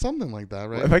 Something like that,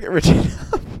 right? Well, if I get rich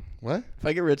enough. What? If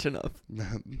I get rich enough.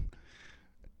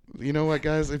 You know what,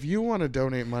 guys? If you want to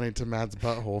donate money to Matt's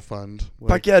butthole fund,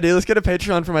 fuck yeah, dude! Let's get a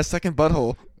Patreon for my second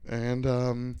butthole.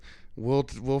 And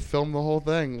we'll film the whole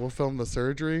thing. We'll film the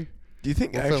surgery. Do you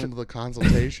think we'll film the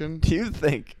consultation? Do you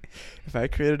think if I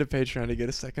created a Patreon to get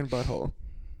a second butthole,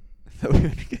 that we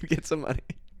would get some money?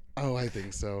 Oh, I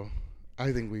think so.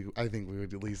 I think we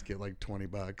would at least get like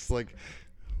 $20. Like,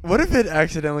 what if it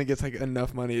accidentally gets like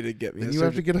enough money to get me? Then you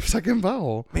have to get a second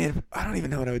butthole. Man, I don't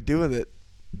even know what I would do with it.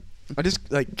 I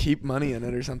just like keep money in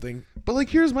it or something. But like,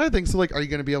 here's my thing. So like, are you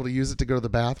gonna be able to use it to go to the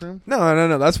bathroom?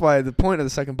 No. That's why the point of the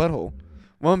second butthole.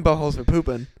 One butthole's for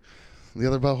pooping. The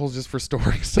other butthole's just for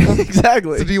storing stuff.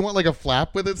 Exactly. So do you want like a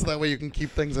flap with it so that way you can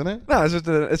keep things in it? No,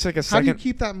 it's like a second. How do you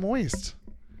keep that moist?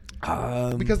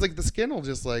 Because like the skin will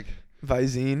just like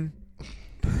Visine.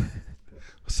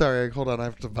 Sorry, hold on. I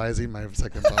have to Visine my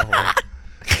second butthole.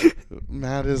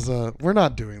 Matt is we're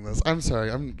not doing this. I'm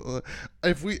sorry.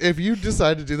 If you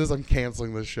decide to do this, I'm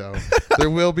canceling this show. There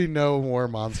will be no more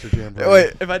Monster Jam.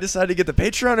 Wait, if I decide to get the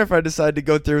Patreon or if I decide to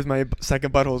go through with my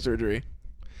second butthole surgery?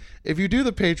 If you do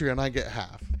the Patreon, I get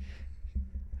half.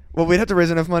 Well, we'd have to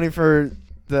raise enough money for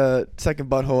the second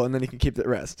butthole, and then you can keep the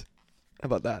rest. How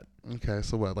about that? Okay,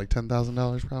 so what, like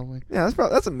 $10,000 probably? Yeah,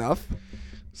 that's enough.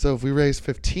 So if we raise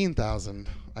 15,000,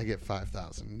 I get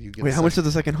 5,000. You get. Wait, how much does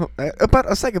the second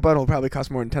about a second butthole probably costs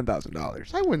more than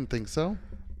 $10,000? I wouldn't think so.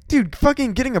 Dude,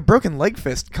 fucking getting a broken leg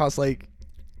fist costs like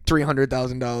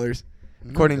 $300,000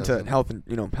 according to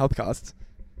health costs.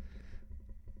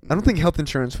 I don't think health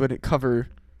insurance would cover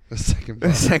The second a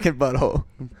butthole. second butthole.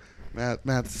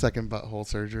 Matt's second butthole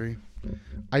surgery.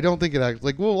 I don't think it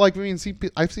actually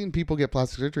I've seen people get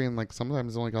plastic surgery and like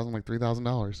sometimes it only costs them like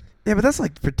 $3,000. Yeah, but that's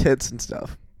like for tits and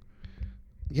stuff.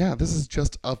 Yeah, this is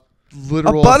just a A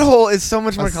literal butthole is so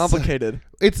much more a- complicated.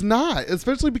 It's not,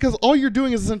 especially because all you're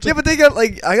doing is essentially. Yeah, but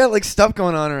I got like stuff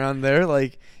going on around there.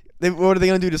 Like, what are they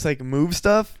gonna do? Just like move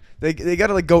stuff? They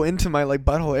gotta like go into my like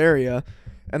butthole area,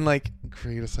 and like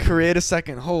create a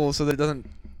second hole so that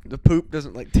the poop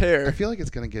doesn't like tear. I feel like it's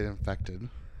gonna get infected.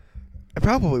 I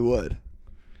probably would.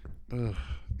 Ugh.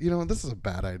 You know, this is a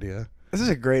bad idea. This is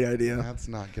a great idea. That's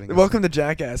not getting. Welcome to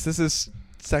Jackass. This is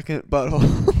second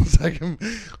butthole. Second.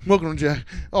 Welcome to Jack.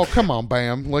 Oh, come on,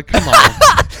 Bam! Like, come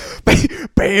on.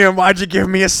 Bam! Why'd you give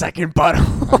me a second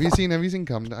butthole? Have you seen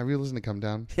Come Down? Have you listened to Come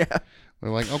Down? Yeah. They're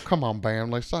like, oh, come on, Bam!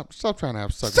 Like, stop trying to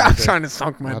have suck. Stop my dick. trying to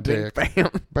suck my dick, Bam.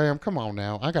 Bam, come on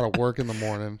now. I gotta work in the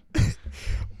morning.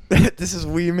 This is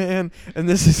Wee Man, and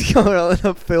this is going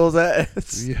up Phil's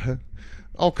ass. Yeah.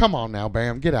 Oh, come on now,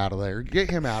 Bam. Get out of there. Get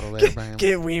him out of there, Bam.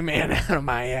 Get Wee Man out of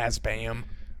my ass, Bam.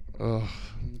 Ugh.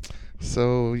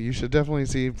 So you should definitely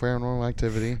see Paranormal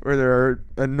Activity. Where there are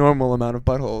a normal amount of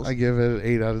buttholes. I give it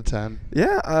 8 out of 10.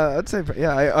 Yeah, I'd say,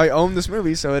 I own this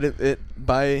movie, so it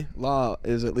by law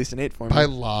is at least an 8 for me. By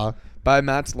law. By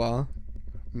Matt's law.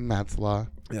 Matt's law.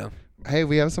 Yeah. Hey,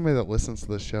 we have somebody that listens to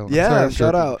this show. I'm Yeah, sorry I'm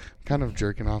shout jerking- out. Kind of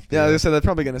jerking off. Yeah, I said that's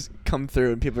probably gonna come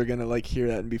through, and people are gonna like hear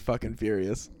that and be fucking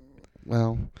furious.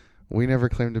 Well, we never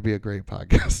claimed to be a great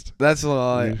podcast. That's a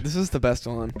lie. Yeah. This is the best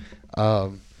one.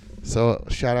 So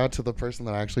shout out to the person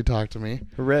that actually talked to me.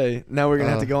 Hooray! Now we're gonna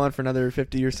have to go on for another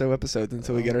 50 or so episodes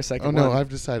until we get our second Oh one. no, I've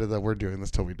decided that we're doing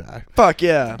this till we die. Fuck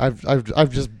yeah! I've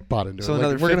just bought into So it.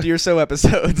 another we're 50 or so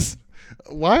episodes.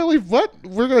 Why only what?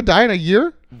 We're gonna die in a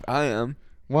year? I am.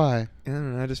 Why? I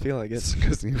don't know. I just feel like it. It's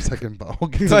because your second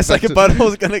butthole. So my second butthole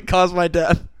is gonna cause my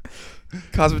death.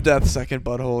 Cause of death. Second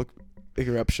butthole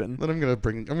eruption. Then I'm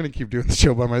gonna keep doing the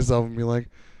show by myself and be like,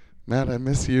 Matt, I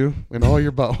miss you and all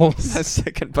your buttholes. My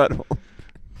second butthole.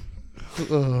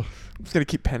 Ugh. I'm just gonna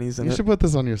keep pennies in You it. should put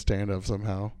this on your stand-up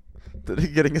somehow.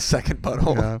 Getting a second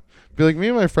butthole. Yeah. Be like, me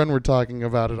and my friend were talking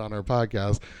about it on our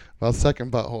podcast about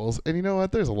second buttholes, and you know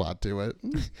what? There's a lot to it.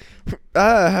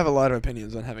 I have a lot of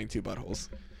opinions on having two buttholes.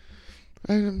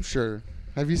 I'm sure.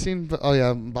 Have you seen? Oh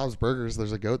yeah, Bob's Burgers.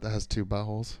 There's a goat that has 2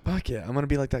 buttholes. Fuck yeah, I'm gonna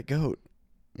be like that goat.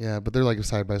 Yeah, but they're like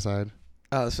side by side.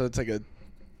 Oh, so it's like a.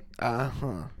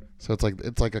 So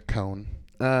it's like a cone.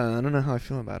 I don't know how I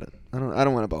feel about it. I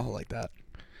don't want a butthole like that.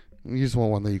 You just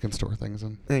want one that you can store things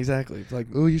in. Exactly. It's like,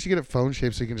 Ooh, you should get it phone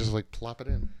shaped so you can just like plop it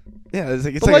in. yeah, it's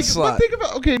like But a slot. But think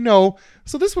about, okay, no.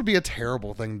 So this would be a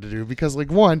terrible thing to do because,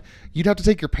 like, one, you'd have to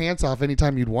take your pants off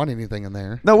anytime you'd want anything in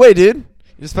there. No way, dude. You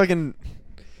just fucking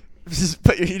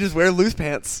you just wear loose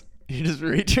pants. You just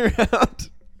reach around.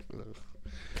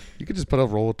 You could just put a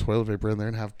roll of toilet paper in there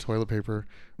and have toilet paper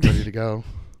ready to go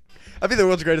I'd be the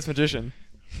world's greatest magician.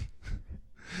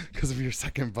 because of your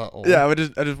second butthole. Yeah,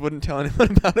 I just wouldn't tell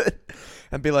anyone about it.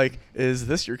 I'd be like, "Is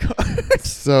this your card?"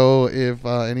 So if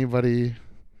anybody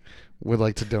would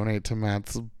like to donate to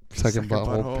Matt's second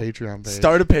butthole Patreon page,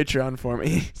 Start a Patreon for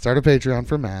me, start a Patreon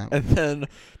for Matt. and then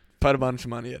put a bunch of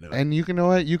money into it. And you can know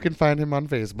what? You can find him on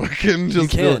Facebook and You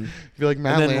just can. be like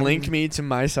Matt And then Lamb. link me to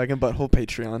my second butthole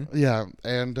Patreon. Yeah,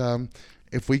 and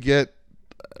if we get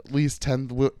at least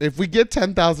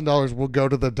 $10,000, we'll go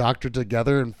to the doctor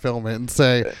together and film it and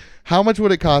say, how much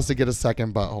would it cost to get a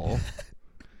second butthole?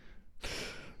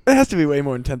 It has to be way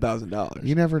more than $10,000.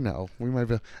 You never know. We might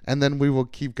be, and then we will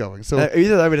keep going. So,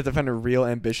 Either I would have to find a real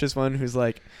ambitious one who's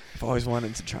like, I've always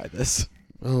wanted to try this.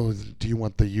 oh, do you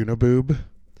want the uniboob?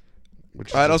 Which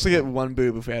is I'd just- also get one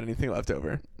boob if we had anything left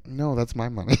over. No, that's my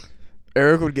money.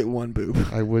 Eric would get one boob.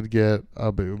 I would get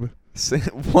a boob,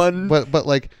 One. but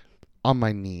like on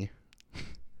my knee.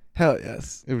 Hell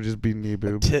yes. It would just be knee A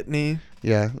boob. titney.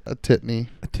 Yeah, a titney.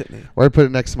 A titney. Or I put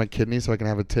it next to my kidney so I can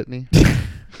have a titney.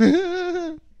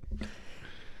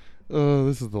 Oh,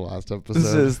 this is the last episode.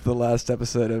 This is the last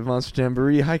episode of Monster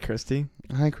Jamboree. Hi, Christy.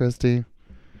 Hi, Christy.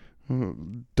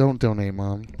 Don't donate,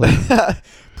 Mom.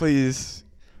 Please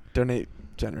donate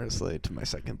generously to my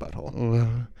second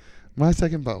butthole. My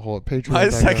second butthole at Patreon. My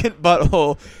second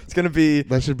butthole. It's gonna be.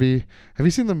 That should be. Have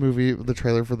you seen the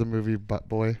trailer for the movie Butt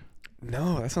Boy?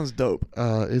 No, that sounds dope.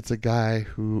 It's a guy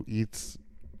who eats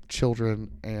children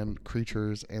and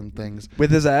creatures and things With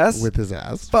his ass. with his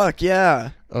ass. Fuck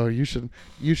yeah. Oh, you should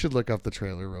look up the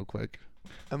trailer real quick.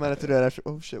 I might have to do that after.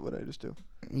 Oh shit! What did I just do?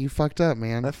 You fucked up,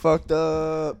 man. I fucked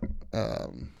up.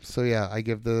 So yeah, I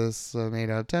give this an 8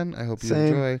 out of 10. I hope you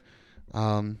Same. enjoy.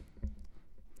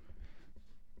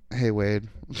 Hey Wade.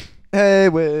 Hey,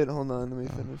 wait, hold on. Let me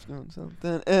finish doing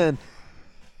something. And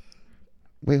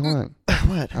Wait, hold on.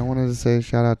 what? I wanted to say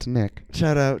shout out to Nick.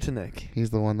 Shout out to Nick. He's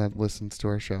the one that listens to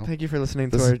our show. Thank you for listening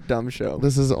This to is- our dumb show.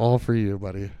 This is all for you,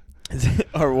 buddy.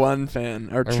 Our one fan,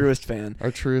 our truest fan.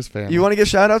 Our truest fan. You want to get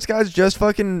shout outs, guys? Just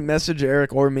fucking message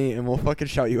Eric or me, and we'll fucking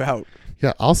shout you out.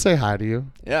 Yeah, I'll say hi to you.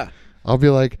 Yeah. I'll be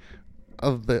like,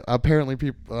 apparently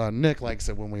people. Nick likes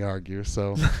it when we argue.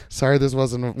 So sorry, this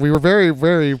wasn't. We were very,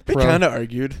 very. We kind of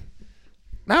argued.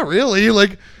 Not really.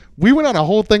 Like we went on a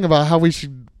whole thing about how we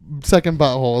should second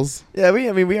buttholes. Yeah,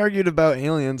 we argued about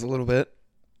aliens a little bit.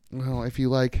 Well, if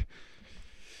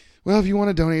you want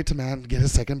to donate to Matt and get a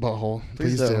second butthole,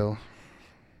 please do.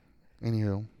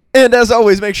 Anywho. And as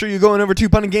always, make sure you go on over to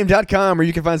punandgame.com where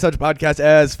you can find such podcasts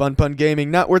as Fun Pun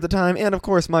Gaming, Not Worth the Time, and of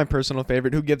course my personal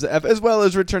favorite, Who Gives a F, as well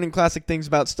as returning classic things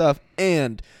about stuff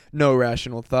and No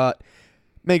Rational Thought.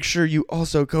 Make sure you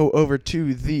also go over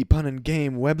to the Pun and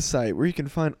Game website where you can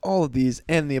find all of these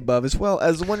and the above, as well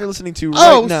as the one you're listening to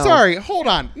right now. Oh, sorry. Hold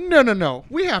on. No.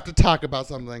 We have to talk about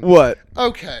something. What?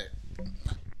 Okay.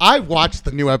 I watched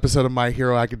the new episode of My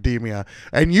Hero Academia,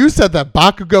 and you said that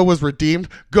Bakugo was redeemed.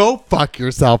 Go fuck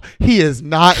yourself. He is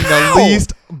not in the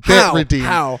least bit redeemed.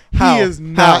 How? He is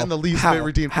not in the least bit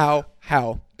redeemed. How?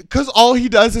 Because all he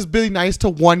does is be nice to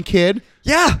one kid,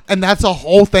 Yeah. and that's a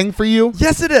whole thing for you?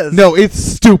 Yes, it is. No, it's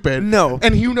stupid. No.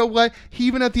 And you know what? He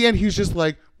even at the end, he's just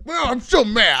like, well, I'm so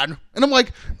mad. And I'm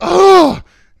like, oh.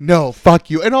 No,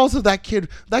 fuck you. And also that kid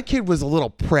was a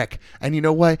little prick. And you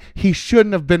know what? He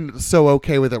shouldn't have been so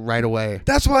okay with it right away.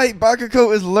 That's why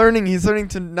Bakugo is learning. He's learning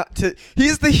to not to.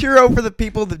 He's the hero for the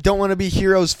people that don't want to be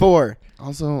heroes for.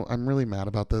 Also, I'm really mad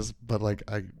about this, but like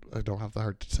I don't have the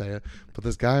heart to say it. But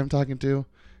this guy I'm talking to,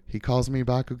 he calls me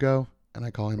Bakugo, and I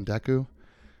call him Deku.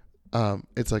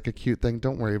 It's like a cute thing.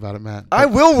 Don't worry about it, Matt. I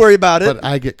will worry about it. But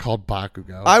I get called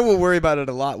Bakugo. I will worry about it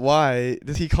a lot. Why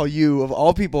does he call you, of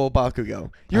all people,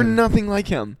 Bakugo? You're nothing like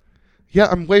him. Yeah,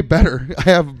 I'm way better. I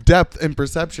have depth and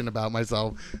perception about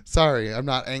myself. Sorry, I'm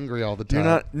not angry all the time. You're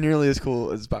not nearly as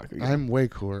cool as Bakugo. I'm way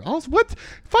cooler. Also, what?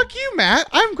 Fuck you, Matt.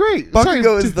 I'm great. Bakugo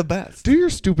Sorry, is the best. Do your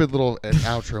stupid little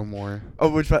outro more.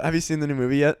 Oh, have you seen the new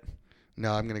movie yet?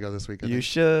 No, I'm gonna go this week. You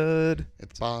should.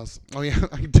 It's Boss. Oh yeah,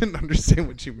 I didn't understand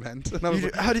what you meant. And I was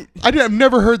like, How do you? I've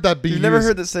never heard that be You've used. never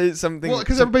heard that say something? Well,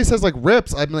 because everybody says like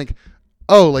rips. I'm like,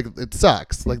 oh, like it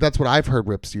sucks. Like that's what I've heard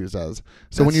rips used as.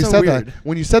 So when That's you so said weird.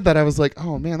 that, I was like,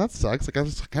 oh man, that sucks. Like I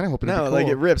was kind of hoping. No, it'd be like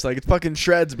cool. it rips. Like it fucking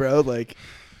shreds, bro. Like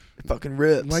it fucking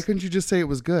rips. Why couldn't you just say it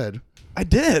was good? I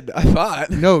did. I thought.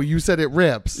 No, you said it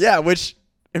rips. Yeah, which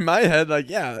in my head, like,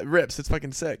 yeah, it rips. It's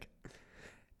fucking sick.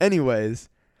 Anyways,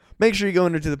 make sure you go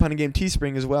into the Pun and Game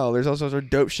Teespring as well. There's all sorts of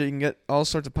dope shit. You can get all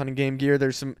sorts of Pun and Game gear.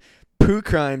 There's some Poo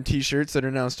Crime t-shirts that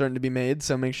are now starting to be made,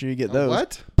 so make sure you get those.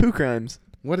 What? Poo Crimes.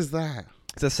 What is that?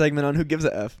 It's a segment on Who Gives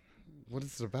a F. What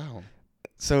is it about?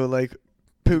 So, like,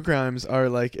 Poo Crimes are,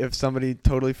 like, if somebody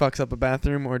totally fucks up a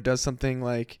bathroom or does something,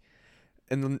 like,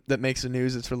 that makes the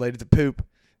news that's related to poop,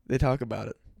 they talk about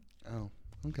it. Oh,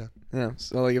 okay. Yeah,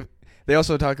 so like they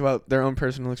also talk about their own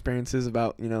personal experiences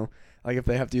about, like if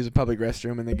they have to use a public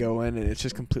restroom and they go in and it's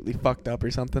just completely fucked up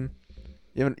or something.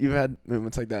 You've had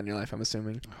moments like that in your life, I'm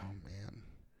assuming. Oh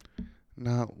man,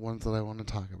 not ones that I want to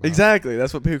talk about. Exactly,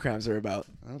 that's what Poo Crimes are about.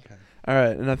 Okay. All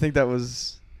right, and I think that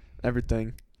was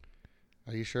everything.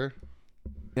 Are you sure?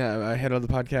 Yeah, I hit on the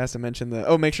podcast. I mentioned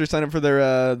make sure to sign up for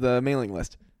their the mailing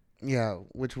list. Yeah,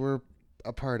 which we're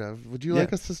a part of. Would you Yeah.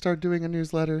 like us to start doing a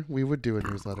newsletter? We would do a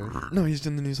newsletter, No, he's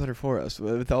doing the newsletter for us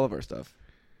with all of our stuff.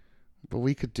 but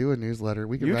we could do a newsletter.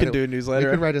 We could You write can do a We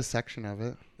newsletter. could write a section of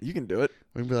it. You can do it.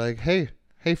 We'd be like, hey,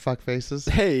 fuck faces.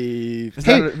 Hey, is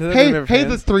Hey, that the name hey, of our hey,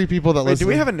 fans? the 3 people that Wait, listen. do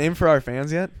we have a name for our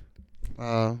fans yet?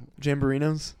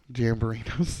 Jamborinos?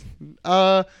 Jamborinos?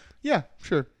 Yeah,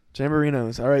 sure.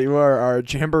 Jamborinos. All right, you are our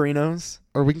Jamborinos.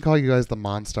 Or we can call you guys the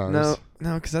Monstars.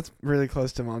 No, because that's really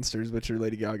close to Monsters, which are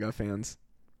Lady Gaga fans.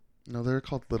 No, they're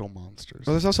called Little Monsters.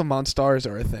 Well, there's also Monstars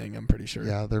are a thing, I'm pretty sure.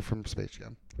 Yeah, they're from Space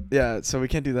Jam. Yeah, so we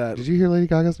can't do that. Did you hear Lady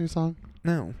Gaga's new song?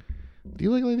 No. Do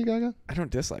you like Lady Gaga? I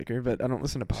don't dislike her, but I don't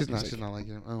listen to pop music. She's not like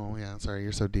it. Oh yeah, sorry,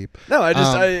 you're so deep. No, I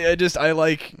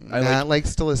like Matt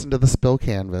likes to listen to the Spill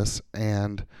Canvas,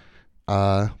 and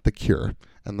The Cure,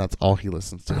 and that's all he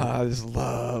listens to. I just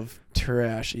love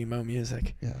trash emo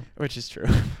music, Yeah. which is true.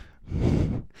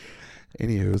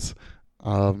 Anywho's,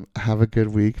 have a good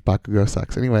week. Bakugo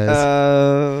sucks.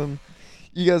 Anyways.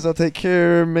 You guys all take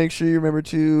care. Make sure you remember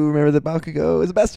that Bakugo is the best.